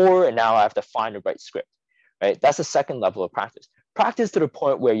came before, and now I have to find the right script. Right? That's the second level of practice. Practice to the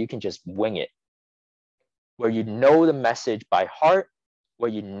point where you can just wing it, where you know the message by heart,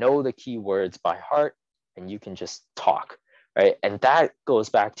 where you know the keywords by heart, and you can just talk, right? And that goes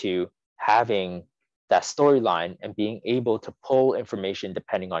back to having that storyline and being able to pull information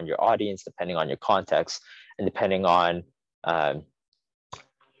depending on your audience, depending on your context, and depending on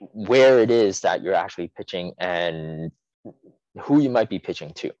where it is that you're actually pitching and who you might be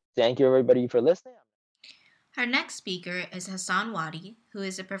pitching to. Thank you, everybody, for listening. Our next speaker is Hassan Wadi, who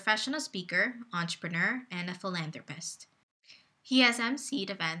is a professional speaker, entrepreneur, and a philanthropist. He has emceed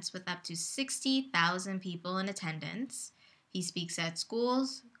events with up to 60,000 people in attendance. He speaks at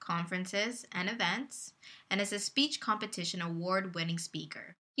schools, conferences, and events, and is a speech competition award-winning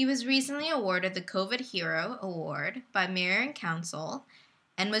speaker. He was recently awarded the COVID Hero Award by Mayor and Council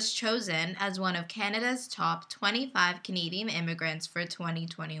and was chosen as one of Canada's top 25 Canadian immigrants for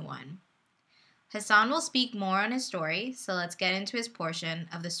 2021. Hassan will speak more on his story, so let's get into his portion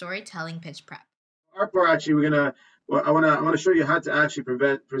of the storytelling pitch prep. Our part, actually, I want to show you how to actually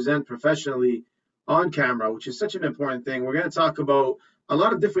present professionally on camera, which is such an important thing. We're going to talk about a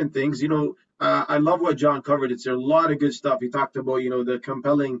lot of different things. I love what John covered. It's a lot of good stuff. He talked about, the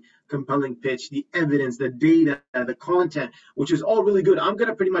compelling pitch, the evidence, the data, the content, which is all really good. I'm going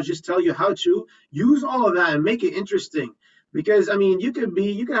to pretty much just tell you how to use all of that and make it interesting. Because, you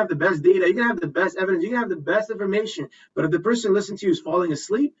can have the best data, you can have the best evidence, you can have the best information, but if the person listening to you is falling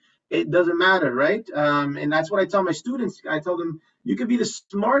asleep, it doesn't matter, right? And that's what I tell my students. I tell them, you can be the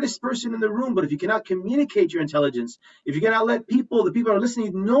smartest person in the room, but if you cannot communicate your intelligence, if you cannot let the people who are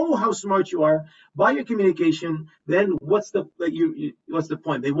listening know how smart you are by your communication, then what's the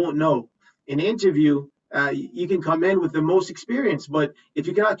point? They won't know. In an interview, you can come in with the most experience, but if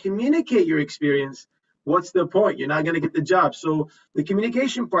you cannot communicate your experience, what's the point? You're not going to get the job. So the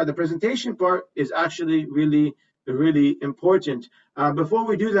communication part, the presentation part is actually really important. Before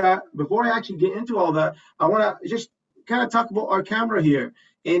we do that, before I actually get into all that, I want to just kind of talk about our camera here.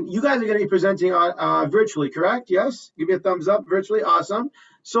 And you guys are going to be presenting virtually, correct? Yes? Give me a thumbs up virtually. Awesome.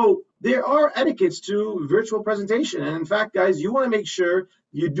 So there are etiquettes to virtual presentation. And in fact, guys, you want to make sure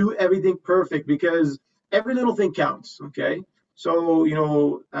you do everything perfect because every little thing counts, okay? So,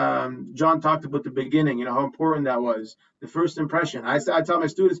 John talked about the beginning, how important that was, the first impression. I tell my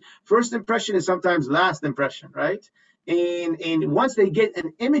students, first impression is sometimes last impression, right? And once they get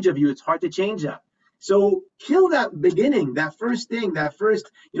an image of you, it's hard to change that. So kill that beginning, that first thing,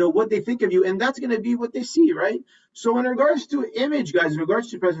 what they think of you, and that's going to be what they see, right? So in regards to image, guys, in regards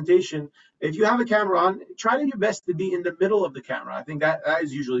to presentation, if you have a camera on, try to do your best to be in the middle of the camera. I think that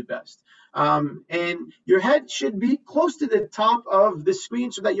is usually best. And your head should be close to the top of the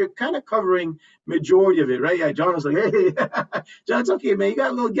screen so that you're kind of covering majority of it, right? Yeah, John was like, hey, John, it's okay, man. You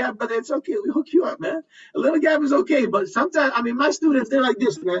got a little gap, but it's okay. We hook you up, man. A little gap is okay. But sometimes, my students, they're like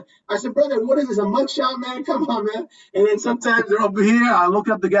this, man. I said, brother, what is this, a mugshot, man? Come on, man. And then sometimes they're over here. I look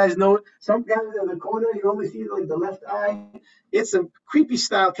up the guy's note. Some guys in the corner, you only see like the left eye. It's some creepy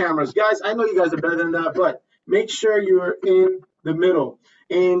style cameras. Guys, I know you guys are better than that, but make sure you're in the middle.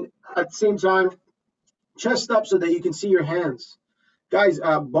 And at the same time, chest up so that you can see your hands. Guys,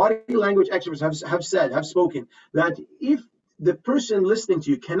 body language experts have spoken that if the person listening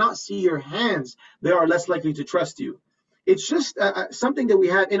to you cannot see your hands, they are less likely to trust you. It's just something that we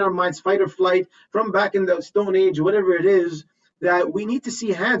have in our minds, fight or flight, from back in the Stone Age, whatever it is, that we need to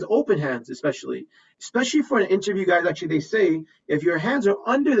see hands, open hands especially for an interview, guys. Actually, they say if your hands are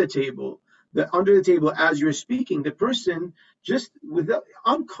under the table as you're speaking, the person just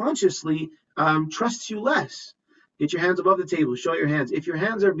unconsciously trusts you less. Get your hands above the table, show your hands. If your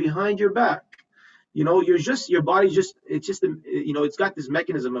hands are behind your back, your body it's got this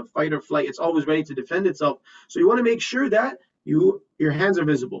mechanism of fight or flight. It's always ready to defend itself. So you want to make sure that your hands are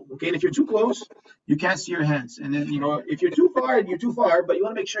visible, okay? And if you're too close, you can't see your hands. And then, if you're too far, but you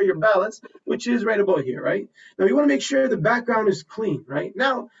want to make sure you're balanced, which is right about here, right? Now, you want to make sure the background is clean, right?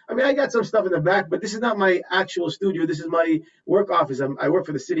 Now, I got some stuff in the back, but this is not my actual studio. This is my work office. I work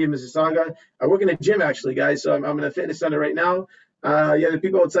for the city of Mississauga. I work in a gym, actually, guys. So I'm in a fitness center right now. The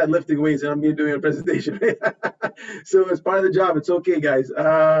people outside lifting weights, and I'm here doing a presentation. So it's part of the job. It's okay, guys.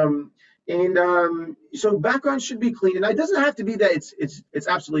 So background should be clean, and it doesn't have to be that it's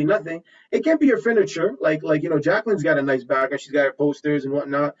absolutely nothing. It can be your furniture, like Jacqueline's got a nice background. She's got her posters and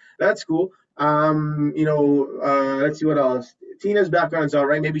whatnot. That's cool. Let's see what else. Tina's background's all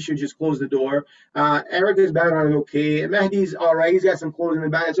right. Maybe she'll just close the door. Erica's background is okay. Mehdi's all right. He's got some clothes in the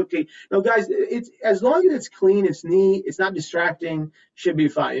back. It's okay. No, guys, it's as long as it's clean, it's neat, it's not distracting, should be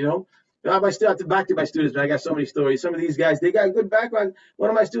fine. I still have to back to my students, but I got so many stories. Some of these guys, they got a good background. One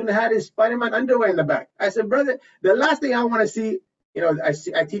of my students had his Spider-Man underwear in the back. I said, brother, the last thing I want to see, I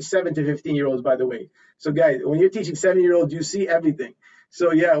teach 7 to 15-year-olds, by the way. So guys, when you're teaching 7-year-olds, you see everything.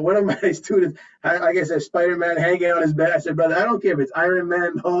 So yeah, one of my students, like I said, Spider-Man hanging on his bed. I said, brother, I don't care if it's Iron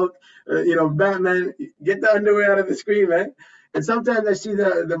Man, Hulk, Batman, get the underwear out of the screen, man. And sometimes I see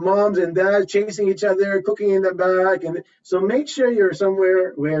the moms and dads chasing each other, cooking in the back. And so make sure you're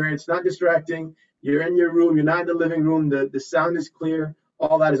somewhere where it's not distracting. You're in your room, you're not in the living room, the sound is clear,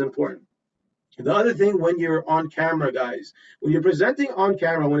 all that is important. The other thing, when you're on camera, guys, when you're presenting on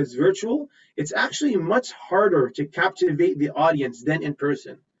camera, when it's virtual, it's actually much harder to captivate the audience than in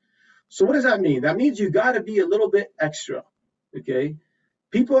person. So what does that mean? That means you got to be a little bit extra, okay?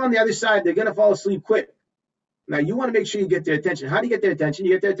 People on the other side, they're going to fall asleep quick. Now, you want to make sure you get their attention. How do you get their attention?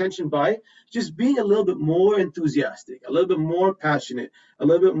 You get their attention by just being a little bit more enthusiastic, a little bit more passionate, a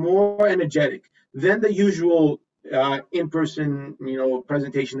little bit more energetic than the usual in-person,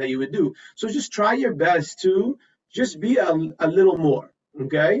 presentation that you would do. So just try your best to just be a little more,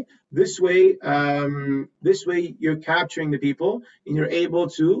 okay? This way you're capturing the people and you're able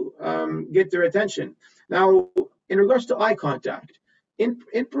to get their attention. Now, in regards to eye contact,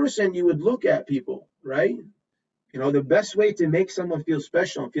 in person, you would look at people, right? The best way to make someone feel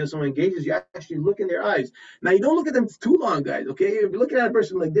special and feel someone engaged is you actually look in their eyes. Now, you don't look at them too long, guys, okay? If you're looking at a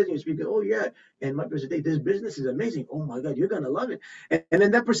person like this and you're speaking, oh, yeah, and my person, this business is amazing. Oh, my God, you're going to love it. And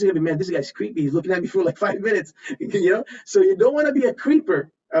then that person going to be, man, this guy's creepy. He's looking at me for like 5 minutes, So you don't want to be a creeper,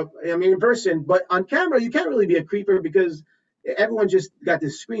 in person. But on camera, you can't really be a creeper because everyone just got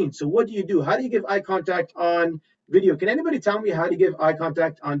this screen. So what do? How do you give eye contact on video? Can anybody tell me how to give eye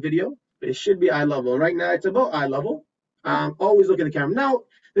contact on video? It should be eye level. Right now, it's about eye level. Always look at the camera. Now,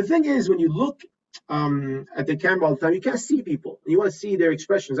 the thing is, when you look at the camera all the time, you can't see people. You want to see their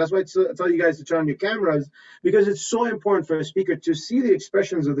expressions. That's why I tell you guys to turn on your cameras, because it's so important for a speaker to see the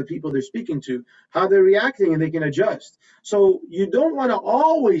expressions of the people they're speaking to, how they're reacting, and they can adjust. So you don't want to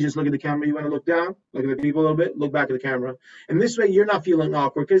always just look at the camera. You want to look down, look at the people a little bit, look back at the camera. And this way, you're not feeling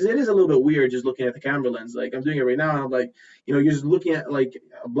awkward, because it is a little bit weird just looking at the camera lens. Like I'm doing it right now, and I'm like, you're just looking at like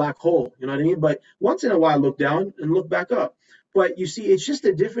a black hole. You know what I mean? But once in a while, look down and look back up. But you see, it's just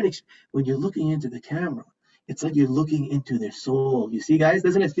a different when you're looking into the camera. It's like you're looking into their soul. You see, guys,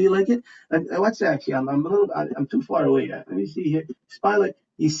 doesn't it feel like it? And what's that? Actually, I'm too far away. Let me see here. Spotlight.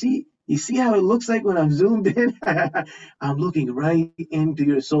 You see how it looks like when I'm zoomed in? I'm looking right into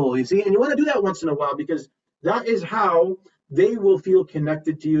your soul. You see, and you want to do that once in a while, because that is how they will feel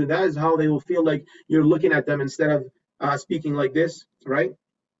connected to you. That is how they will feel like you're looking at them instead of speaking like this, right?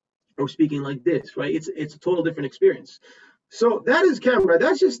 Or speaking like this, right? It's a total different experience. So that is camera.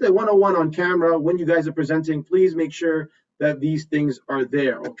 That's just the 101 on camera. When you guys are presenting, please make sure that these things are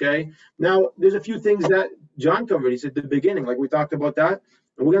there, okay? Now, there's a few things that John covered. He said at the beginning, like we talked about that.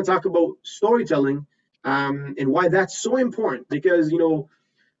 And we're going to talk about storytelling and why that's so important. Because,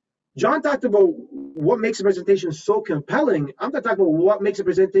 John talked about what makes a presentation so compelling. I'm going to talk about what makes a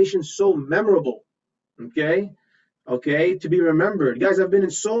presentation so memorable, okay? Okay, to be remembered. Guys, I've been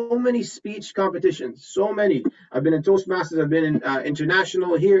in so many speech competitions, so many. I've been in Toastmasters, I've been in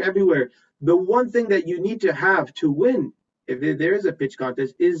international, here, everywhere. The one thing that you need to have to win, if there is a pitch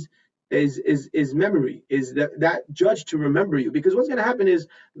contest, is memory, is that judge to remember you. Because what's gonna happen is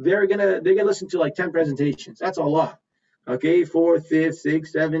they're gonna listen to like 10 presentations. That's a lot. Okay, 4th, 5th,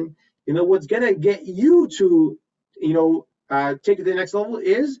 6th, 7th. What's gonna get you to, take it to the next level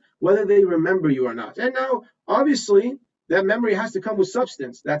is whether they remember you or not. And now, obviously, that memory has to come with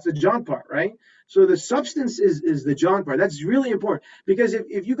substance. That's the John part, right? So the substance is the John part. That's really important, because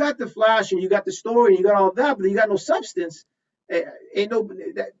if you got the flash and you got the story and you got all that, but you got no substance,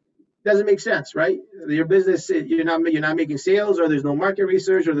 that doesn't make sense, right? Your business, you're not making sales, or there's no market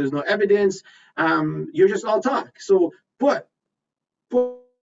research, or there's no evidence. You're just all talk. So, but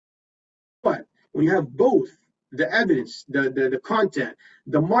when you have both, the evidence, the content,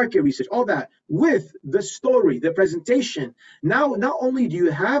 the market research, all that, with the story, the presentation. Now, not only do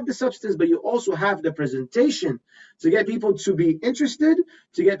you have the substance, but you also have the presentation to get people to be interested,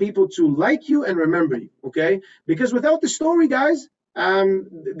 to get people to like you and remember you, okay? Because without the story, guys,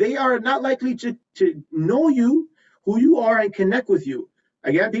 they are not likely to know you, who you are, and connect with you.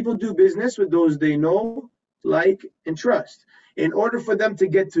 Again, people do business with those they know, like, and trust. In order for them to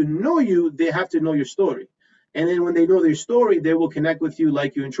get to know you, they have to know your story. And then when they know their story, they will connect with you,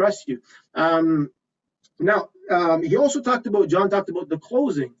 like you, and trust you. Now, John talked about the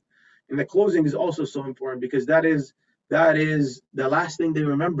closing. And the closing is also so important, because that is the last thing they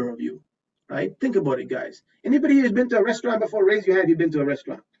remember of you, right? Think about it, guys. Anybody who's been to a restaurant before, raise your hand if you've been to a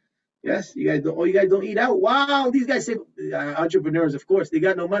restaurant. Yes, you guys don't eat out. Wow, these guys say entrepreneurs, of course, they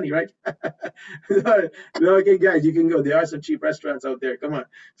got no money, right? Okay, guys, you can go. There are some cheap restaurants out there. Come on.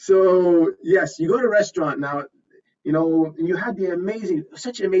 So yes, you go to a restaurant now. You had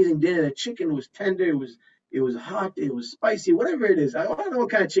such an amazing dinner. The chicken was tender. It was hot. It was spicy. Whatever it is, I don't know what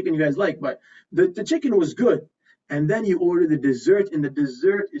kind of chicken you guys like, but the chicken was good. And then you order the dessert, and the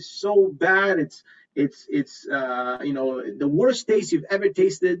dessert is so bad. It's you know, the worst taste you've ever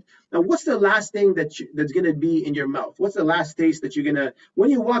tasted. Now, what's the last thing that's gonna be in your mouth? What's the last taste that you're gonna, when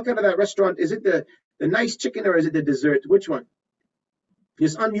you walk out of that restaurant? Is it the nice chicken or is it the dessert? Which one?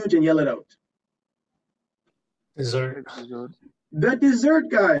 Just unmute and yell it out. Dessert. The dessert,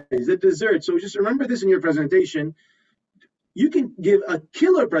 guys. The dessert. So just remember this in your presentation. You can give a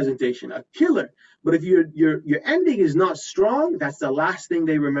killer presentation, a killer. But if your ending is not strong, that's the last thing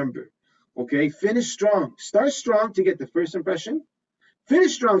they remember. Okay, finish strong. Start strong to get the first impression.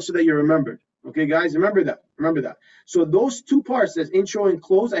 Finish strong so that you're remembered. Okay, guys, remember that. Remember that. So those two parts, that's intro and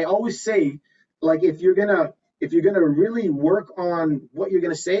close, I always say, like, if you're gonna really work on what you're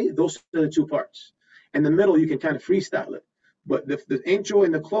gonna say, those are the two parts. And the middle, you can kind of freestyle it. But the intro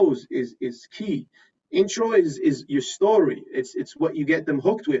and the close is key. Intro is your story. It's what you get them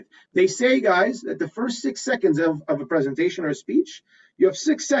hooked with. They say, guys, that the first 6 seconds of a presentation or a speech, you have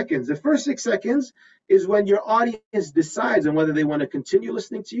 6 seconds. The first 6 seconds is when your audience decides on whether they want to continue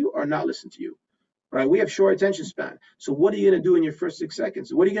listening to you or not listen to you. Right? We have short attention span. So what are you going to do in your first 6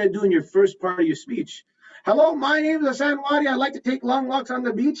 seconds? What are you going to do in your first part of your speech? Hello, my name is Hassan Wadi. I like to take long walks on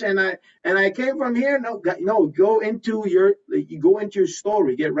the beach, and I came from here. No, go into your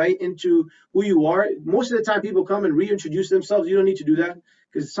story. Get right into who you are. Most of the time, people come and reintroduce themselves. You don't need to do that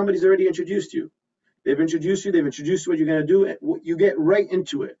because somebody's already introduced you. They've introduced you. They've introduced what you're going to do. You get right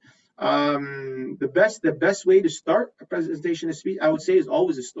into it. The best way to start a presentation, a speech, I would say, is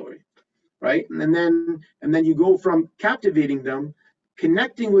always a story, right? And then you go from captivating them,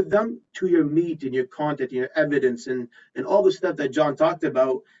 connecting with them, to your meat and your content, your evidence, and all the stuff that John talked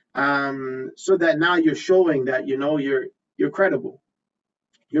about, so that now you're showing that, you know, you're credible.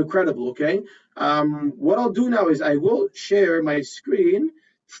 You're credible, okay? What I'll do now is I will share my screen,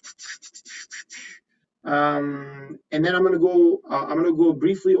 and then I'm gonna go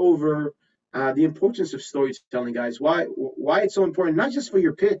briefly over the importance of storytelling, guys. Why it's so important, not just for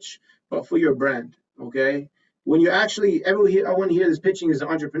your pitch, but for your brand, okay? When you actually, everyone here is pitching as an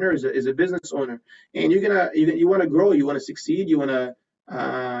entrepreneur, is a business owner, and you want to grow, you want to succeed, you want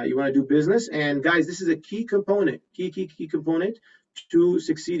to do business, and guys, this is a key component, key component to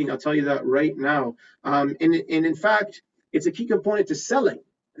succeeding. I'll tell you that right now. And in fact, it's a key component to selling.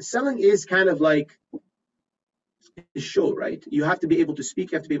 Selling is kind of like a show, right? You have to be able to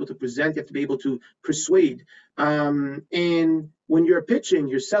speak, you have to be able to present, you have to be able to persuade. And when you're pitching,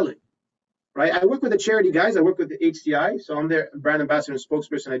 you're selling. Right, I work with a charity, guys. I work with the HCI, so I'm their brand ambassador and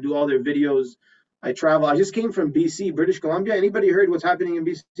spokesperson. I do all their videos. I travel. I just came from BC, British Columbia. Anybody heard what's happening in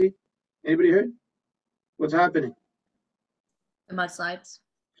BC? Anybody heard? What's happening? The mudslides.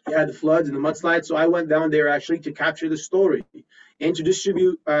 Yeah, the floods and the mudslides. So I went down there actually to capture the story and to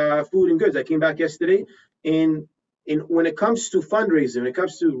distribute food and goods. I came back yesterday, and when it comes to fundraising, when it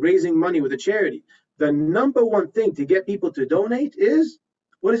comes to raising money with a charity, the number one thing to get people to donate is,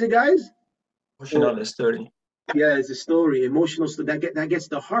 what is it, guys? Emotional story. Yeah, it's a story, emotional story that gets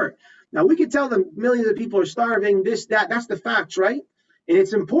the heart. Now we can tell them millions of people are starving, this, that's the facts, right? And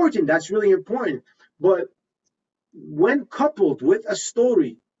it's important, that's really important. But when coupled with a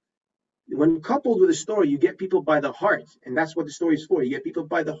story, you get people by the heart, and that's what the story is for. You get people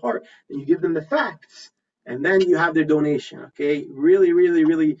by the heart, and you give them the facts, and then you have their donation. Okay, really, really,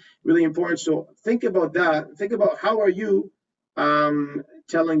 really, really important. So think about that. Think about how are you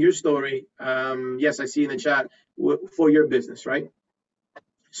telling your story. Yes, I see in the chat, for your business, right?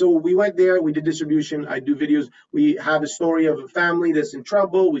 So we went there, we did distribution, I do videos. We have a story of a family that's in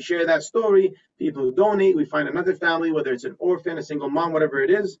trouble. We share that story. People donate. We find another family, whether it's an orphan, a single mom, whatever it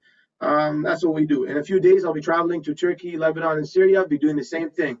is. That's what we do. In a few days, I'll be traveling to Turkey, Lebanon, and Syria. I'll be doing the same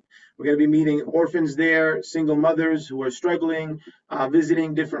thing. We're going to be meeting orphans there, single mothers who are struggling,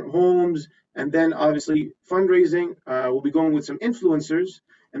 visiting different homes, and then obviously fundraising. We'll be going with some influencers,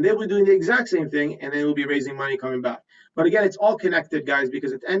 and they'll be doing the exact same thing, and then we'll be raising money coming back. But again, it's all connected, guys,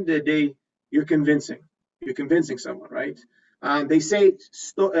 because at the end of the day, you're convincing. You're convincing someone, right? They say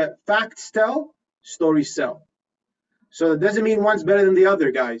facts tell, stories sell. So it doesn't mean one's better than the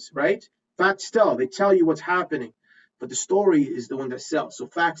other, guys, right? Facts tell, they tell you what's happening, but the story is the one that sells. So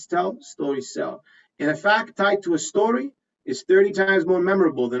facts tell, stories sell. And a fact tied to a story is 30 times more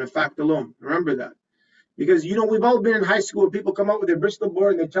memorable than a fact alone. Remember that. Because, you know, we've all been in high school, people come up with their Bristol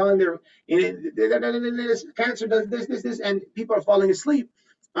board and they're telling cancer does this, and people are falling asleep.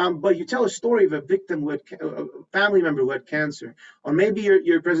 But you tell a story of a victim who had, a family member who had cancer, or maybe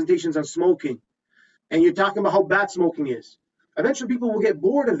your presentation's on smoking, and you're talking about how bad smoking is. Eventually people will get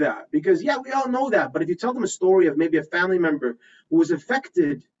bored of that because, yeah, we all know that. But if you tell them a story of maybe a family member who was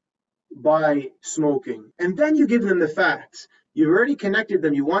affected by smoking, and then you give them the facts, you've already connected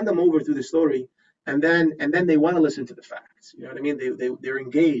them, you won them over through the story, and then they want to listen to the facts. You know what I mean? They're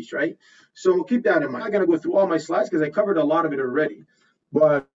engaged, right? So keep that in mind. I'm not gonna go through all my slides because I covered a lot of it already.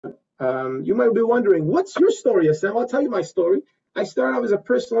 But you might be wondering, what's your story, Sam? I'll tell you my story. I started off as a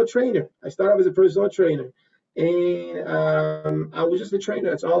personal trainer. And I was just a trainer.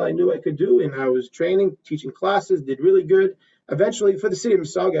 That's all I knew I could do. And I was training, teaching classes, did really good. Eventually, for the city of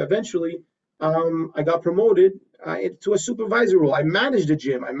Mississauga, I got promoted to a supervisor role. I managed a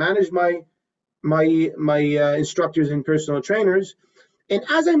gym. I managed my instructors and personal trainers. And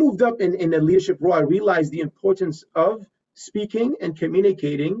as I moved up in the leadership role, I realized the importance of speaking and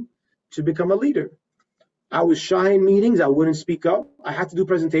communicating to become a leader. I was shy in meetings. I wouldn't speak up. I had to do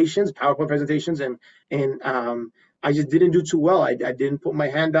presentations, PowerPoint presentations, and I just didn't do too well. I didn't put my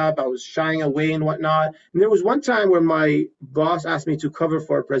hand up. I was shying away and whatnot. And there was one time where my boss asked me to cover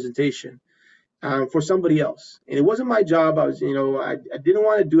for a presentation for somebody else, and it wasn't my job. I didn't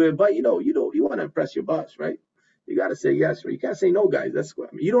want to do it, but you want to impress your boss, right? You got to say yes, right? You can't say no, guys. That's what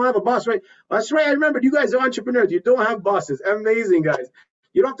I mean. You don't have a boss, right? That's right. I remembered. You guys are entrepreneurs. You don't have bosses. Amazing, guys.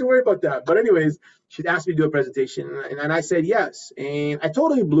 You don't have to worry about that. But anyways, she asked me to do a presentation, and I said yes. And I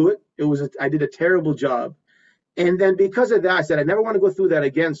totally blew it. I did a terrible job. And then because of that, I said I never want to go through that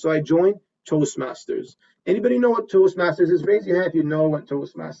again. So I joined Toastmasters. Anybody know what Toastmasters is? Raise your hand if you know what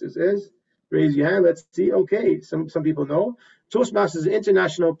Toastmasters is. Raise your hand. Let's see. Okay, some people know. Toastmasters is an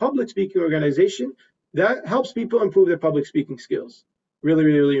international public speaking organization that helps people improve their public speaking skills. Really,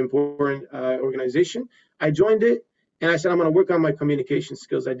 really important organization. I joined it. And I said, I'm going to work on my communication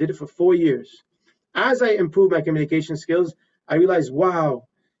skills. I did it for 4 years. As I improved my communication skills, I realized, wow,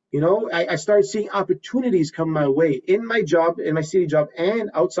 I started seeing opportunities come my way in my job, in my city job, and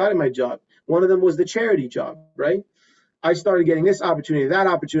outside of my job. One of them was the charity job, right? I started getting this opportunity, that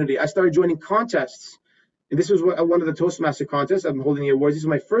opportunity. I started joining contests. And this was one of the Toastmaster contests. I'm holding the awards. This is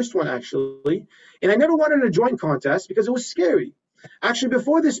my first one, actually. And I never wanted to join contests because it was scary. Actually,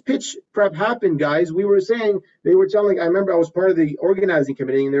 before this pitch prep happened, guys, they were telling, I remember I was part of the organizing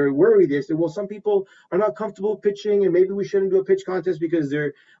committee, and they were worried. They said, well, some people are not comfortable pitching, and maybe we shouldn't do a pitch contest because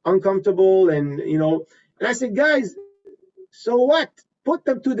they're uncomfortable. And I said, guys, so what? Put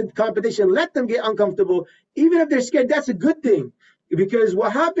them to the competition. Let them get uncomfortable. Even if they're scared, that's a good thing. Because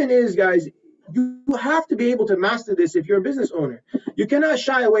what happened is, guys, you have to be able to master this if you're a business owner. You cannot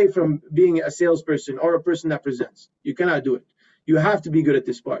shy away from being a salesperson or a person that presents. You cannot do it. You have to be good at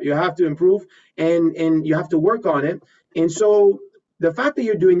this part. You have to improve, and you have to work on it. And so the fact that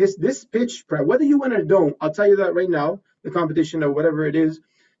you're doing this pitch prep, whether you win or don't, I'll tell you that right now, the competition or whatever it is,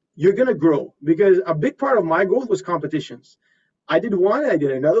 you're going to grow, because a big part of my growth was competitions. I did one, I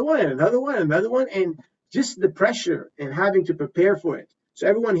did another one, and another one, and another one, and just the pressure and having to prepare for it. So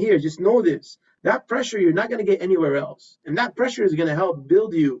everyone here, just know this. That pressure, you're not going to get anywhere else. And that pressure is going to help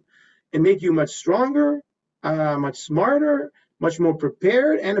build you and make you much stronger, much smarter, much more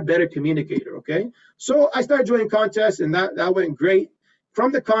prepared, and a better communicator, okay? So I started joining contests, and that went great.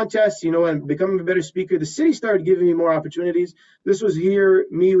 From the contest, and becoming a better speaker, the city started giving me more opportunities. This was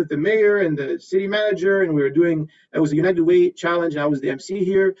me with the mayor and the city manager, and it was a United Way challenge, and I was the MC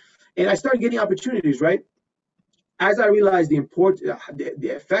here. And I started getting opportunities, right? As I realized the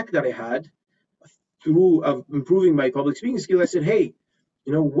effect that I had through of improving my public speaking skills, I said, hey,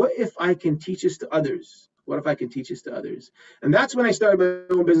 what if I can teach this to others? What if I can teach this to others? And that's when I started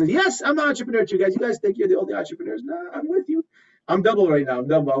my own business. Yes, I'm an entrepreneur too, guys. You guys think you're the only entrepreneurs. No, I'm with you. I'm double right now.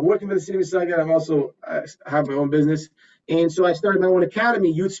 I'm working for the city of Mississauga. I'm also have my own business. And so I started my own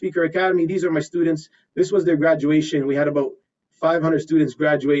academy, Youth Speaker Academy. These are my students. This was their graduation. We had about 500 students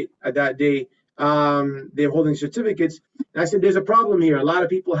graduate at that day. They're holding certificates. And I said, there's a problem here. A lot of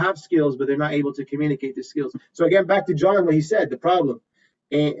people have skills, but they're not able to communicate the skills. So again, back to John, what he said, the problem.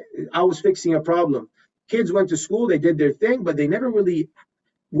 And I was fixing a problem. Kids went to school, they did their thing, but they never really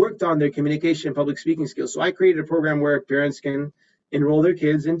worked on their communication and public speaking skills. So I created a program where parents can enroll their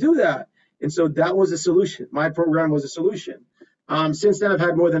kids and do that. And so that was a solution. My program was a solution. Since then, I've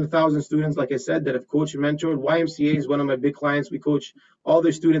had more than 1,000 students, like I said, that have coached and mentored. YMCA is one of my big clients. We coach all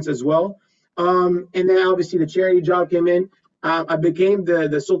their students as well. And then obviously the charity job came in. I became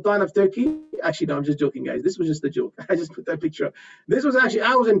the Sultan of Turkey. Actually, no, I'm just joking, guys. This was just a joke. I just put that picture up. This was actually,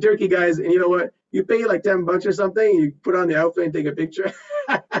 I was in Turkey, guys, and you know what? You pay like $10 or something, you put on the outfit and take a picture.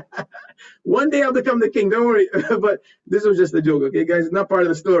 One day I'll become the king, don't worry. But this was just a joke, okay, guys? It's not part of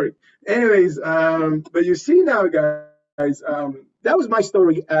the story. Anyways, but you see now, guys, that was my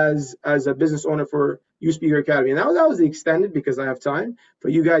story as a business owner for Youth Speaker Academy. And that was the extended because I have time. For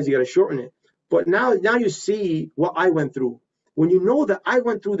you guys, you got to shorten it. But now you see what I went through. When you know that I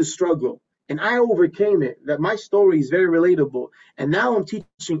went through the struggle and I overcame it, that my story is very relatable, and now I'm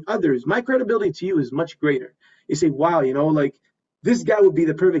teaching others, my credibility to you is much greater. You say, wow, you know, like this guy would be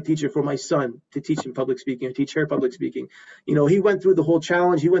the perfect teacher for my son to teach him public speaking or teach her public speaking. You know, he went through the whole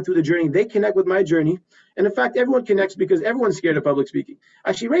challenge. He went through the journey. They connect with my journey. And in fact, everyone connects because everyone's scared of public speaking.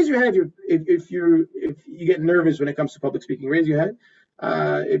 Actually, raise your hand if you get nervous when it comes to public speaking. Raise your hand.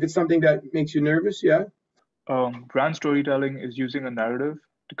 If it's something that makes you nervous, yeah. Brand storytelling is using a narrative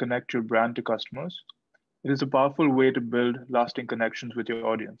to connect your brand to customers. It is a powerful way to build lasting connections with your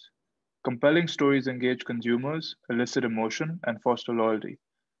audience. Compelling stories engage consumers, elicit emotion, and foster loyalty,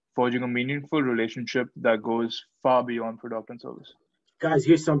 forging a meaningful relationship that goes far beyond product and service. Guys,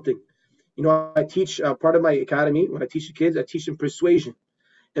 here's something. You know, I teach part of my academy, when I teach the kids, I teach them persuasion.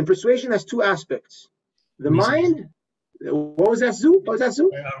 And persuasion has two aspects. The mind, what was that, Zoo? What was that,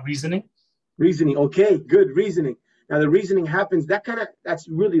 Zoo? Reasoning. Reasoning, okay, good, reasoning. Now the reasoning happens, that's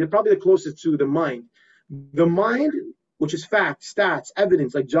really probably the closest to the mind. The mind, which is facts, stats,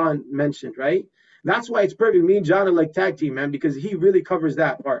 evidence, like John mentioned, right? That's why it's perfect. Me and John are like tag team, man, because he really covers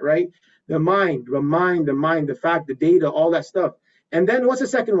that part, right? The mind, the mind, the fact, the data, all that stuff. And then what's the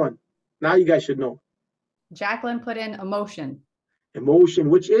second one? Now you guys should know. Jacqueline put in emotion. Emotion,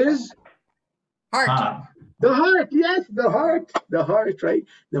 which is? Heart. The heart, yes, the heart, right?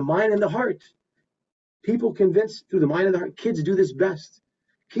 The mind and the heart. People convinced through the mind and the heart. Kids do this best.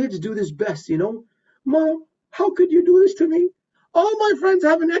 Kids do this best, you know? Mom, how could you do this to me? All my friends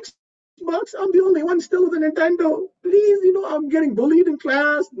have an Xbox. I'm the only one still with a Nintendo. Please, you know, I'm getting bullied in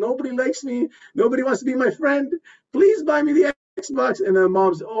class. Nobody likes me. Nobody wants to be my friend. Please buy me the Xbox. And then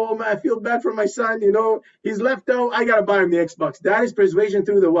mom's, oh man, I feel bad for my son. You know, he's left out. I got to buy him the Xbox. That is persuasion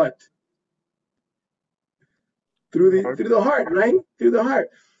through the what? Through the heart, right? Through the heart.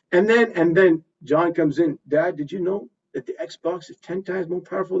 And then John comes in. Dad, did you know that the Xbox is 10 times more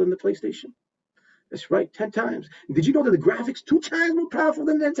powerful than the PlayStation? That's right, 10 times. Did you know that the graphics 2 times more powerful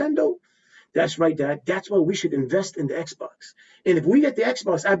than Nintendo? That's right, Dad. That's why we should invest in the Xbox. And if we get the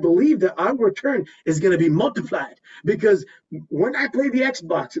Xbox, I believe that our return is going to be multiplied, because when I play the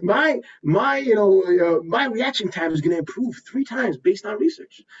Xbox, my reaction time is going to improve 3 times based on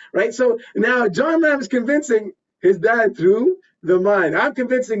research, right? So now John Lamb is convincing his dad through the mind. I'm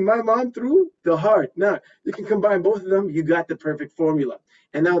convincing my mom through the heart. Now you can combine both of them. You got the perfect formula.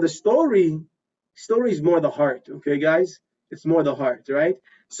 And now the story is more the heart. Okay, guys, it's more the heart, right?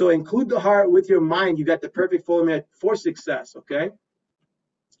 So include the heart with your mind. You got the perfect formula for success. Okay,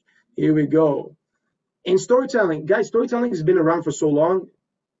 here we go. In storytelling, guys, storytelling has been around for so long.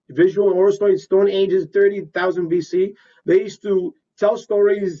 Visual and oral stories, Stone Ages, 30,000 BC. They used to tell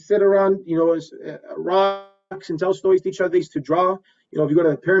stories, sit around, rocks and tell stories to each other. They used to draw. You know, if you go to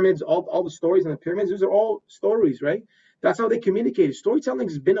the pyramids, all the stories in the pyramids, those are all stories, right? That's how they communicated. Storytelling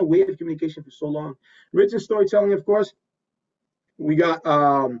has been a way of communication for so long. Written storytelling, of course, we got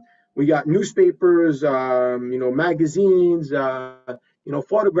newspapers, magazines,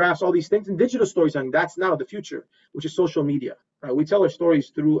 photographs, all these things. And digital storytelling, that's now the future, which is social media. Right? We tell our stories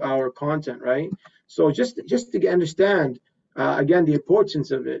through our content, right? So just to understand, again, the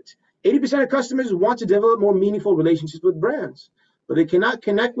importance of it. 80% of customers want to develop more meaningful relationships with brands, but they cannot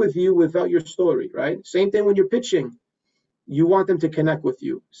connect with you without your story, right? Same thing when you're pitching. You want them to connect with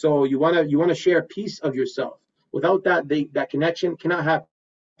you. So you want to share a piece of yourself. Without that, that connection cannot happen.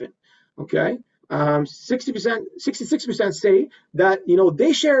 Okay. 66% say that,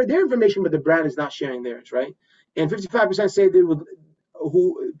 they share their information, but the brand is not sharing theirs, right? And 55% say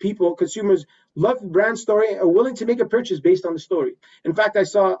consumers love the brand story, are willing to make a purchase based on the story. In fact, I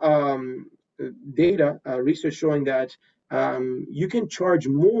saw research showing that you can charge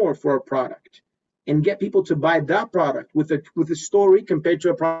more for a product and get people to buy that product with a story compared to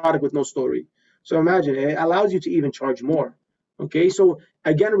a product with no story. So imagine, it allows you to even charge more. Okay, so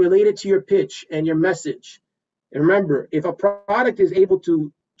again, related to your pitch and your message. And remember, if a product is able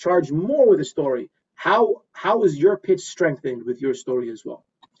to charge more with a story, how is your pitch strengthened with your story as well?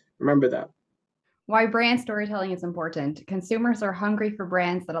 Remember that. Why brand storytelling is important. Consumers are hungry for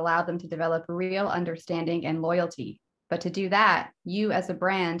brands that allow them to develop real understanding and loyalty. But to do that, you as a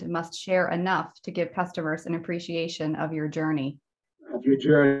brand must share enough to give customers an appreciation of your journey. Of your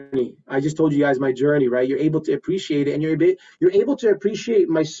journey. I just told you guys my journey, right? You're able to appreciate it, and you're able to appreciate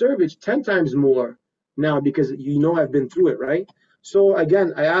my service 10 times more now because I've been through it, right? So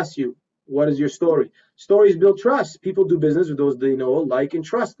again, I asked you, what is your story? Stories build trust. People do business with those they know, like, and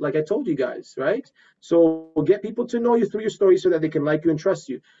trust, like I told you guys, right? So get people to know you through your story so that they can like you and trust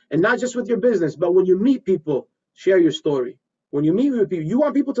you. And not just with your business, but when you meet people, share your story. When you meet with people, you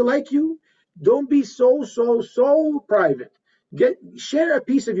want people to like you, don't be so private. Share a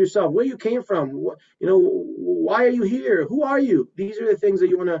piece of yourself, where you came from, why are you here, who are you. These are the things that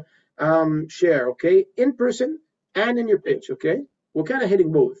you want to share, okay, in person and in your pitch. Okay, we're kind of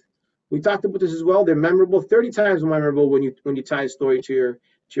hitting both. We talked about this as well. They're memorable, 30 times memorable when you tie a story to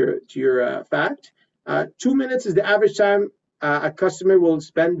your fact. 2 minutes is the average time a customer will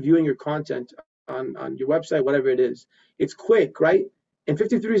spend viewing your content on your website, whatever it is. It's quick, right? And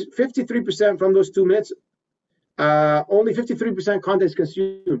 53% from those 2 minutes, only 53% content is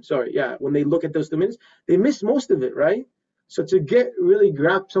consumed. Sorry, yeah. When they look at those 2 minutes, they miss most of it, right? So to really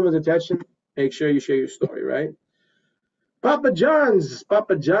grab someone's attention, make sure you share your story, right? Papa John's.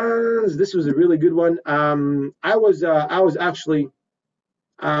 This was a really good one. I was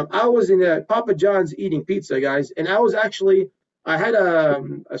in a Papa John's eating pizza, guys, and I had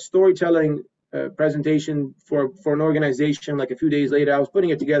a storytelling presentation for an organization. Like a few days later, I was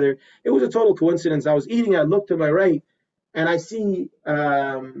putting it together. It was a total coincidence. I was eating, I looked to my right, and I see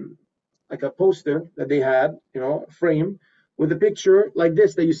like a poster that they had, a frame with a picture like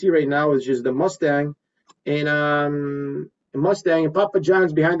this that you see right now, is just the Mustang, and Papa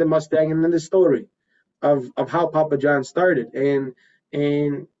John's behind the Mustang, and then the story of how Papa John started. And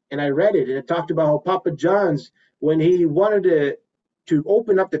I read it, and it talked about how Papa John's, when he wanted to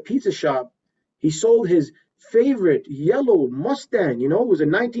open up the pizza shop, he sold his favorite yellow Mustang. It was a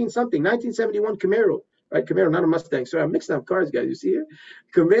 1971 Camaro, right? Camaro, not a Mustang. Sorry, I'm mixing up cars, guys. You see it?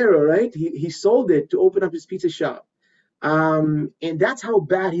 Camaro, right? He sold it to open up his pizza shop. And that's how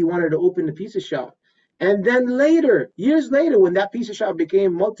bad he wanted to open the pizza shop. And then years later, when that pizza shop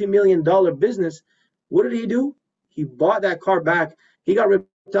became multi-million-dollar business, what did he do? He bought that car back. He got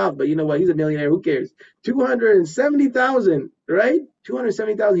ripped off, but you know what? He's a millionaire. Who cares? $270,000, right?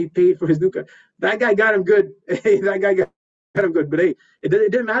 $270,000 he paid for his new car. That guy got him good. That guy got him good. But hey, it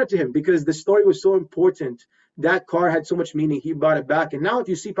didn't matter to him because the story was so important. That car had so much meaning. He bought it back. And now if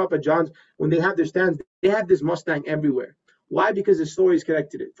you see Papa John's, when they have their stands, they have this Mustang everywhere. Why? Because the story is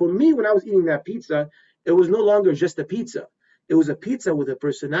connected. For me, when I was eating that pizza, it was no longer just a pizza. It was a pizza with a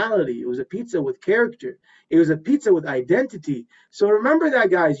personality. It was a pizza with character. It was a pizza with identity. So remember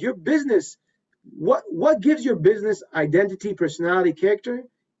that, guys. Your business, what gives your business identity, personality, character?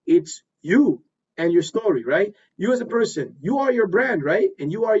 It's you and your story, right? You as a person, you are your brand, right?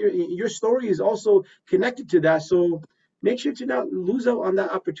 And your story is also connected to that. So make sure to not lose out on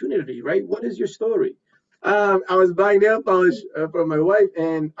that opportunity, right? What is your story? I was buying nail polish for my wife,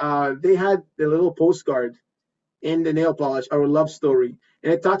 and they had the little postcard in the nail polish, our love story.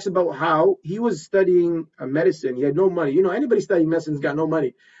 And it talks about how he was studying medicine. He had no money. Anybody studying medicine's got no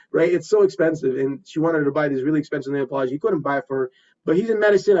money, right? It's so expensive. And she wanted to buy this really expensive nail polish. He couldn't buy it for her. But he's in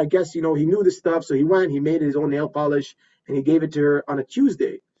medicine. I guess, he knew this stuff. So he made his own nail polish, and he gave it to her on a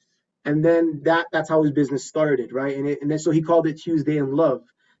Tuesday. And then that's how his business started, right? And then so he called it Tuesday in Love.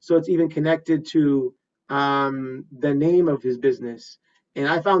 So it's even connected to the name of his business. And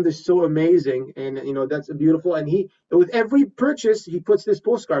I found this so amazing, and that's beautiful. And with every purchase, he puts this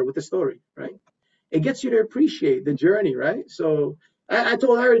postcard with the story, right? It gets you to appreciate the journey, right? So I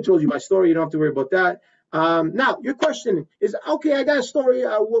already told you my story. You don't have to worry about that. Now your question is, okay, I got a story.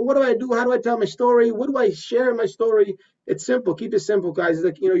 What do I do? How do I tell my story? What do I share in my story? It's simple. Keep it simple, guys. It's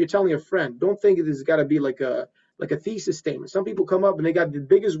like you're telling a friend. Don't think this has got to be like a thesis statement. Some people come up and they got the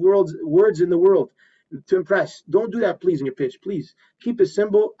biggest words in the world to impress. Don't do that, please, in your pitch. Please keep it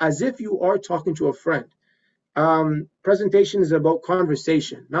simple, as if you are talking to a friend. Presentation is about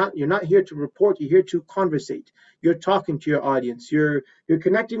conversation. You're not here to report. You're here to conversate. You're talking to your audience. You're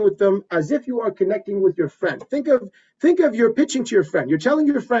connecting with them as if you are connecting with your friend. Think of you're pitching to your friend. You're telling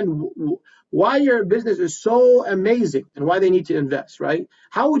your friend why your business is so amazing and why they need to invest. Right?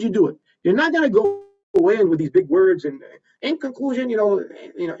 How would you do it? You're not going to go in with these big words and in conclusion,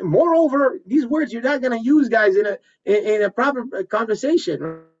 moreover, these words you're not going to use, guys, in a proper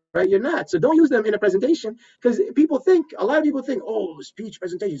conversation, right? You're not. So don't use them in a presentation, because a lot of people think, oh, speech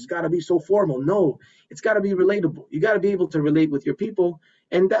presentation's got to be so formal. No, it's got to be relatable. You got to be able to relate with your people,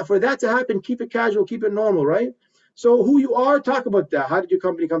 and for that to happen, keep it casual, keep it normal, right? So who you are, talk about that. How did your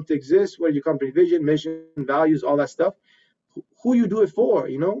company come to exist? What is your company vision, mission, values, all that stuff? Who you do it for?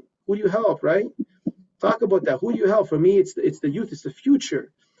 Who do you help, right? Talk about that. Who do you help? For me, it's the youth. It's the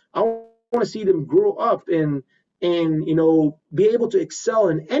future. I want to see them grow up and be able to excel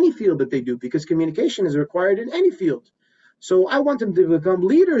in any field that they do, because communication is required in any field. So I want them to become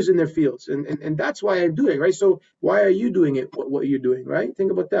leaders in their fields, and that's why I'm doing it, right? So why are you doing it? What you're doing, right?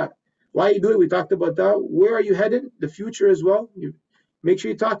 Think about that. Why are you doing it? We talked about that. Where are you headed? The future as well. You make sure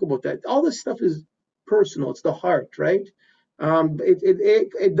you talk about that. All this stuff is personal. It's the heart, right?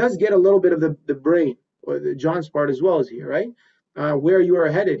 It does get a little bit of the brain. John's part as well is here, right? Where you are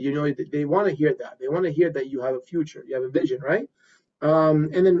headed. You know, they want to hear that. They want to hear that you have a future, you have a vision, right?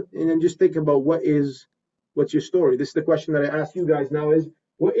 And then just think about what's your story. This is the question that I ask you guys now: is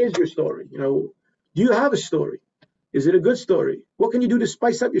what is your story? You know, do you have a story? Is it a good story? What can you do to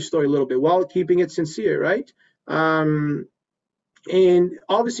spice up your story a little bit while keeping it sincere, right? And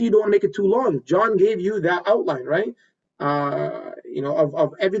obviously you don't want to make it too long. John gave you that outline, right? You know,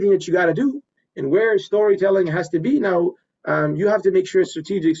 of everything that you got to do and where storytelling has to be. Now, you have to make sure it's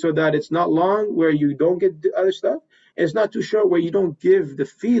strategic so that it's not long where you don't get the other stuff. And it's not too short where you don't give the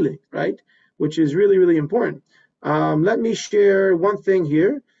feeling, right? Which is really, really important. Let me share one thing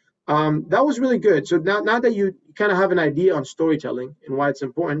here. That was really good. So now that you kind of have an idea on storytelling and why it's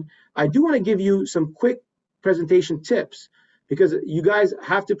important, I do want to give you some quick presentation tips, because you guys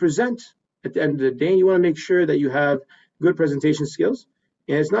have to present at the end of the day. You want to make sure that you have good presentation skills.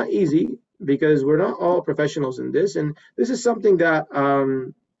 And it's not easy because we're not all professionals in this. And this is something that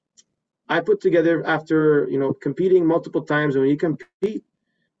I put together after, you know, competing multiple times. When you compete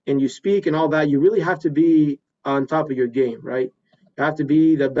and you speak and all that, you really have to be on top of your game, right? You have to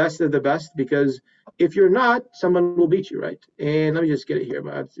be the best of the best, because if you're not, someone will beat you, right? And let me just get it here.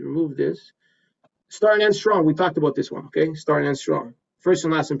 I have to remove this. Start and end strong. We talked about this one, okay? Start and end strong. First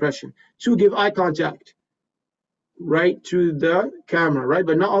and last impression. 2, give eye contact right to the camera, right?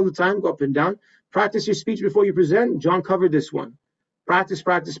 But not all the time. Go up and down. Practice your speech before you present. John covered this one. Practice,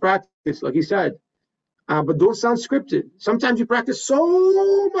 practice, practice, like he said. But don't sound scripted. Sometimes you practice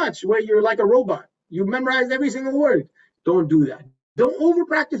so much where you're like a robot. You memorize every single word. Don't do that. Don't over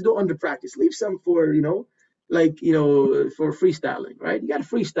practice, don't under practice. Leave some for, you know, like, you know, for freestyling, right? You got to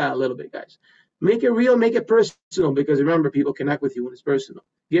freestyle a little bit, guys. Make it real, make it personal, because remember, people connect with you when it's personal.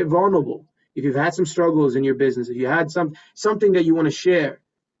 Get vulnerable. If you've had some struggles in your business, if you had something that you want to share,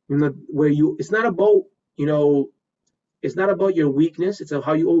 you know, where you, it's not about, you know, it's not about your weakness. It's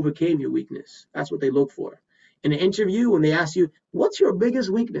how you overcame your weakness. That's what they look for. In an interview, when they ask you, what's your biggest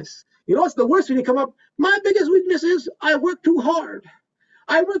weakness? You know, it's the worst when you come up, my biggest weakness is I work too hard.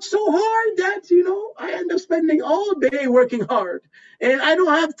 I work so hard that, you know, I end up spending all day working hard. And I don't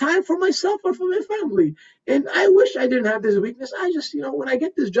have time for myself or for my family. And I wish I didn't have this weakness. I just, you know, when I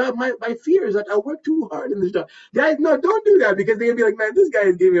get this job, my fear is that I work too hard in this job. Guys, no, don't do that, because they're going to be like, man, this guy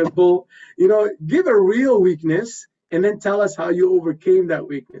is giving us bull. You know, give a real weakness and then tell us how you overcame that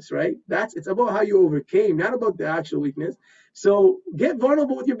weakness, right? It's about how you overcame, not about the actual weakness. So get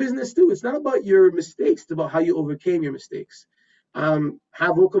vulnerable with your business too. It's not about your mistakes. It's about how you overcame your mistakes.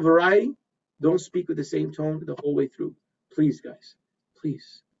 Have vocal variety. Don't speak with the same tone the whole way through. Please, guys,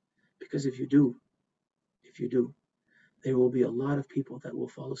 please. Because if you do, there will be a lot of people that will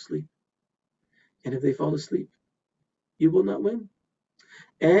fall asleep. And if they fall asleep, you will not win.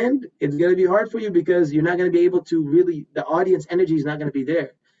 And it's going to be hard for you because you're not going to be able to really, the audience energy is not going to be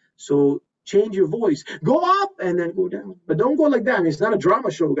there. So change your voice. Go up and then go down. But don't go like that. I mean, it's not a drama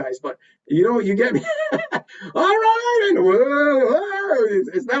show, guys, but you know, you get me. All right.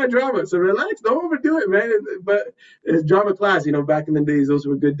 It's not a drama. So relax. Don't overdo it, man. But it's drama class, you know, back in the days, those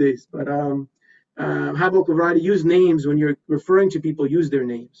were good days. But have vocal variety. Use names when you're referring to people. Use their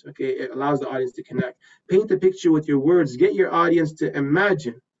names. Okay, it allows the audience to connect. Paint the picture with your words. Get your audience to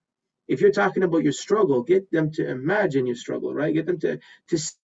imagine. If you're talking about your struggle, get them to imagine your struggle, right? Get them to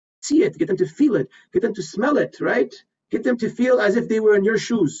see it. Get them to feel it. Get them to smell it, right? Get them to feel as if they were in your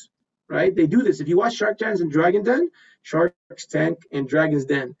shoes, right? They do this. If you watch Shark Tank and Dragon Den, Shark's Tank and Dragon's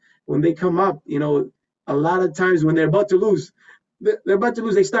Den, when they come up, you know, a lot of times when they're about to lose,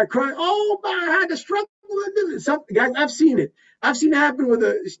 they start crying. Oh, I had to struggle with this. Guys, I've seen it. I've seen it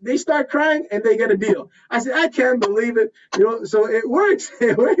happen they start crying and they get a deal. I said, I can't believe it. You know, so it works.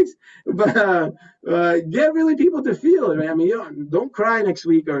 It works. But get really people to feel it. Right? I mean, you know, don't cry next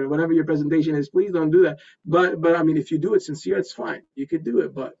week or whatever your presentation is. Please don't do that. But I mean, if you do it sincere, it's fine. You could do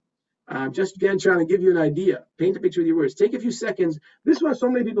it. But just again, trying to give you an idea. Paint a picture with your words. Take a few seconds. This is why so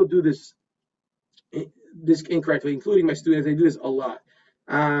many people do this incorrectly, including my students. They do this a lot.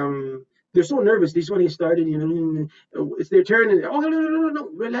 They're so nervous. They just want to get started. You know, it's their turn. And, oh, no.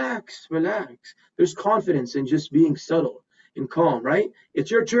 Relax. There's confidence in just being subtle and calm, right? It's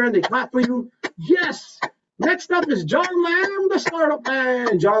your turn. They clap for you. Yes. Next up is John Lamb, the startup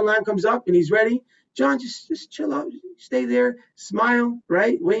man. John Lamb comes up and he's ready. John, just chill out. Stay there. Smile,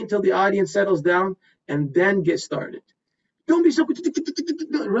 right? Wait until the audience settles down and then get started. Don't be so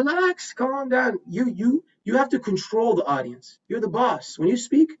relax, calm down. You have to control the audience. You're the boss. When you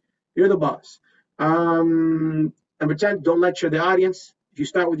speak, you're the boss. Number 10, don't lecture the audience. If you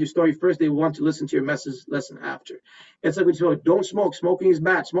start with your story first, they want to listen to your message lesson after. It's like when you say, don't smoke. Smoking is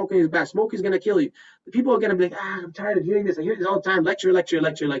bad. Smoking is bad. Smoking is going to kill you. The people are going to be like, I'm tired of hearing this. I hear this all the time. Lecture, lecture,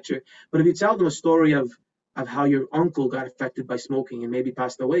 lecture, lecture. But if you tell them a story of how your uncle got affected by smoking and maybe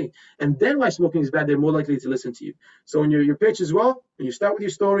passed away, and then why smoking is bad, they're more likely to listen to you. So in your pitch as well, when you start with your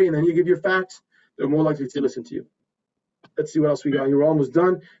story and then you give your facts, they're more likely to listen to you. Let's see what else we got. You're almost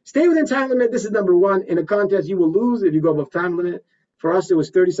done. Stay within time limit. This is number one. In a contest, you will lose if you go above time limit. For us, it was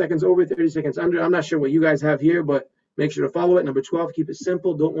 30 seconds over, 30 seconds under. I'm not sure what you guys have here, but make sure to follow it. Number 12, keep it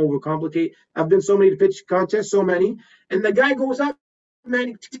simple. Don't overcomplicate. I've done so many pitch contests, so many. And the guy goes up,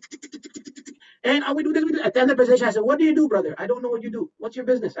 man, and we do this. At the end of the presentation, I said, what do you do, brother? I don't know what you do. What's your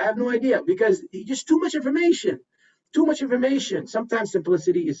business? I have no idea, because just too much information. Too much information. Sometimes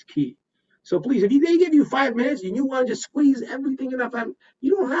simplicity is key. So please, if they give you 5 minutes and you want to just squeeze everything in that 5,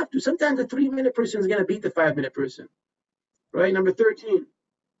 you don't have to. Sometimes a 3-minute person is going to beat the 5-minute person. Right? Number 13,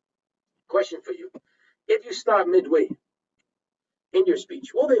 question for you. If you start midway in your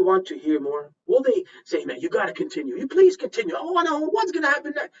speech, will they want to hear more? Will they say, man, you got to continue. You please continue. Oh, no, what's going to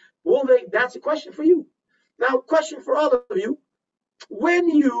happen next? Will they? That's a question for you. Now, question for all of you. When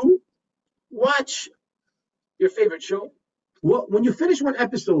you watch your favorite show, when you finish one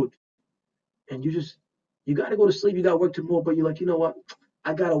episode and you got to go to sleep, you got work tomorrow, but you're like, you know what?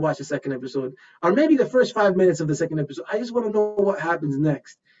 I gotta watch the second episode, or maybe the first 5 minutes of the second episode. I just want to know what happens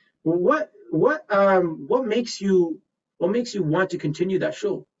next. Well, what makes you want to continue that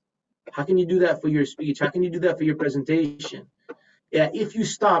show? How can you do that for your speech? How can you do that for your presentation? Yeah, if you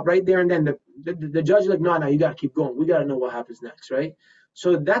stop right there and then, the judge is like, no, you gotta keep going. We gotta know what happens next, right?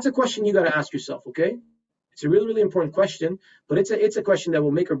 So that's a question you gotta ask yourself. Okay, it's a really, really important question, but it's a question that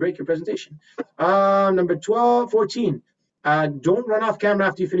will make or break your presentation. Number 14. Don't run off camera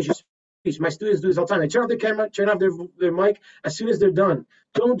after you finish your speech. My students do this all the time. They turn off their camera, turn off their mic as soon as they're done.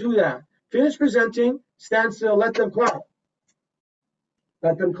 Don't do that. Finish presenting, stand still, let them clap.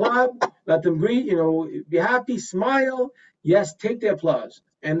 Let them clap, let them greet, be happy, smile. Yes, take the applause.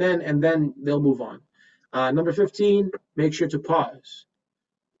 And then they'll move on. Number 15, make sure to pause.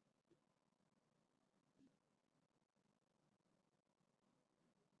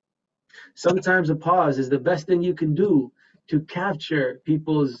 Sometimes a pause is the best thing you can do to capture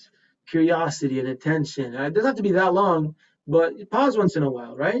people's curiosity and attention. It doesn't have to be that long, but pause once in a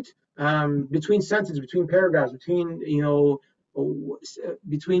while, right? Between sentences, between paragraphs, between your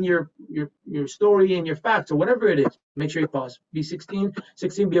story and your facts or whatever it is, make sure you pause. Be 16,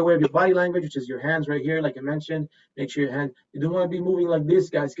 be aware of your body language, which is your hands right here, like I mentioned. Make sure your hand, you don't want to be moving like this,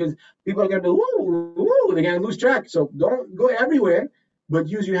 guys, because people are going to be, whoa, they're going to lose track. So don't go everywhere, but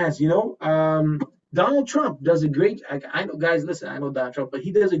use your hands, Donald Trump does a great, I know, guys, listen, I know Donald Trump, but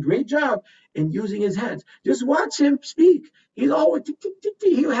he does a great job in using his hands. Just watch him speak. He's always,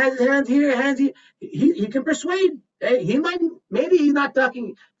 he has his hands here, he can persuade. Hey, maybe he's not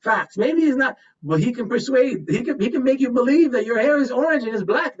talking facts. Maybe he's not, but he can persuade. He can make you believe that your hair is orange and it's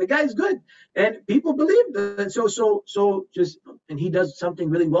black. The guy's good. And people believe that. So and he does something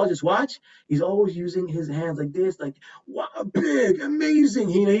really well. Just watch. He's always using his hands like this, like, wow, big, amazing.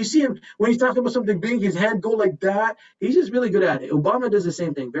 You see him when he's talking about something big, his hand go like that. He's just really good at it. Obama does the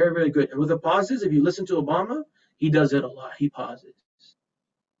same thing. Very, very good. And with the pauses, if you listen to Obama, he does it a lot. He pauses,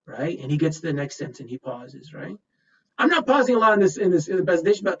 right? And he gets to the next sentence and he pauses, right? I'm not pausing a lot in the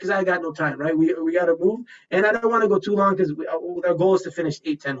presentation, but because I got no time, right? We got to move, and I don't want to go too long because our goal is to finish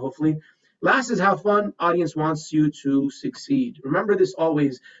 8:10, hopefully. Last is have fun. Audience wants you to succeed. Remember this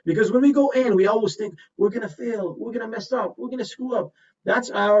always, because when we go in, we always think we're gonna fail, we're gonna mess up, we're gonna screw up.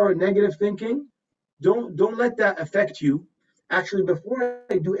 That's our negative thinking. Don't let that affect you. Actually, before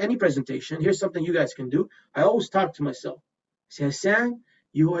I do any presentation, here's something you guys can do. I always talk to myself. I say, Hassan,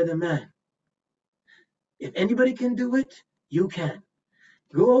 you are the man. If anybody can do it, you can.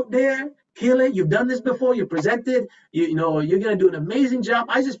 Go out there, kill it. You've done this before. You presented. You're gonna do an amazing job.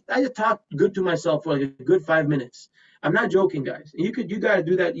 I just talk good to myself for like a good 5 minutes. I'm not joking, guys. You gotta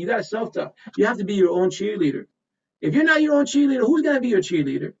do that. You gotta self-talk. You have to be your own cheerleader. If you're not your own cheerleader, who's gonna be your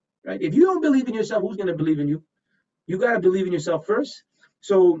cheerleader, right? If you don't believe in yourself, who's gonna believe in you? You gotta believe in yourself first.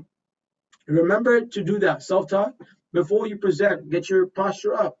 So remember to do that self-talk before you present. Get your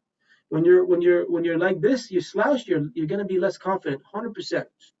posture up. When you're like this, you slouch, you're gonna be less confident, 100%.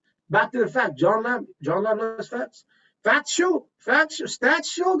 Back to the fact, John Lamb loves facts. Stats show,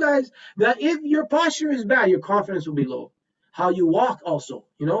 guys, that if your posture is bad, your confidence will be low. How you walk also,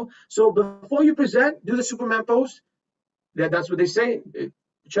 So before you present, do the Superman pose. That's what they say.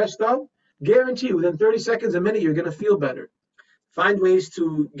 Chest up. Guarantee within 30 seconds, a minute, you're gonna feel better. Find ways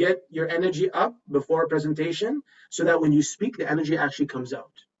to get your energy up before a presentation so that when you speak, the energy actually comes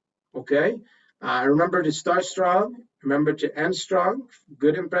out. Okay? Remember to start strong. Remember to end strong.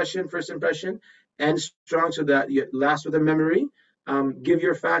 Good impression, first impression. End strong so that you last with a memory. Give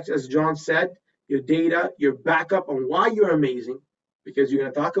your facts, as John said, your data, your backup on why you're amazing, because you're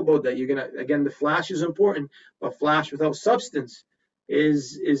going to talk about that. You're going to, again, the flash is important, but flash without substance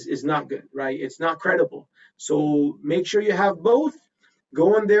is not good, right? It's not credible. So make sure you have both.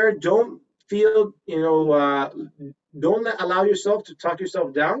 Go in there. Don't feel, don't allow yourself to talk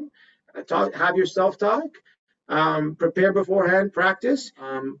yourself down. Have your self-talk. Prepare beforehand, practice.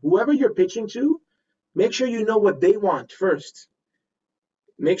 Whoever you're pitching to, make sure you know what they want first.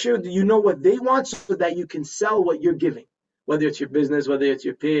 Make sure that you know what they want so that you can sell what you're giving, whether it's your business, whether it's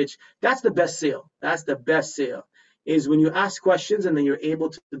your pitch. That's the best sale. That's the best sale, is when you ask questions and then you're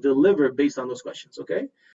able to deliver based on those questions, okay?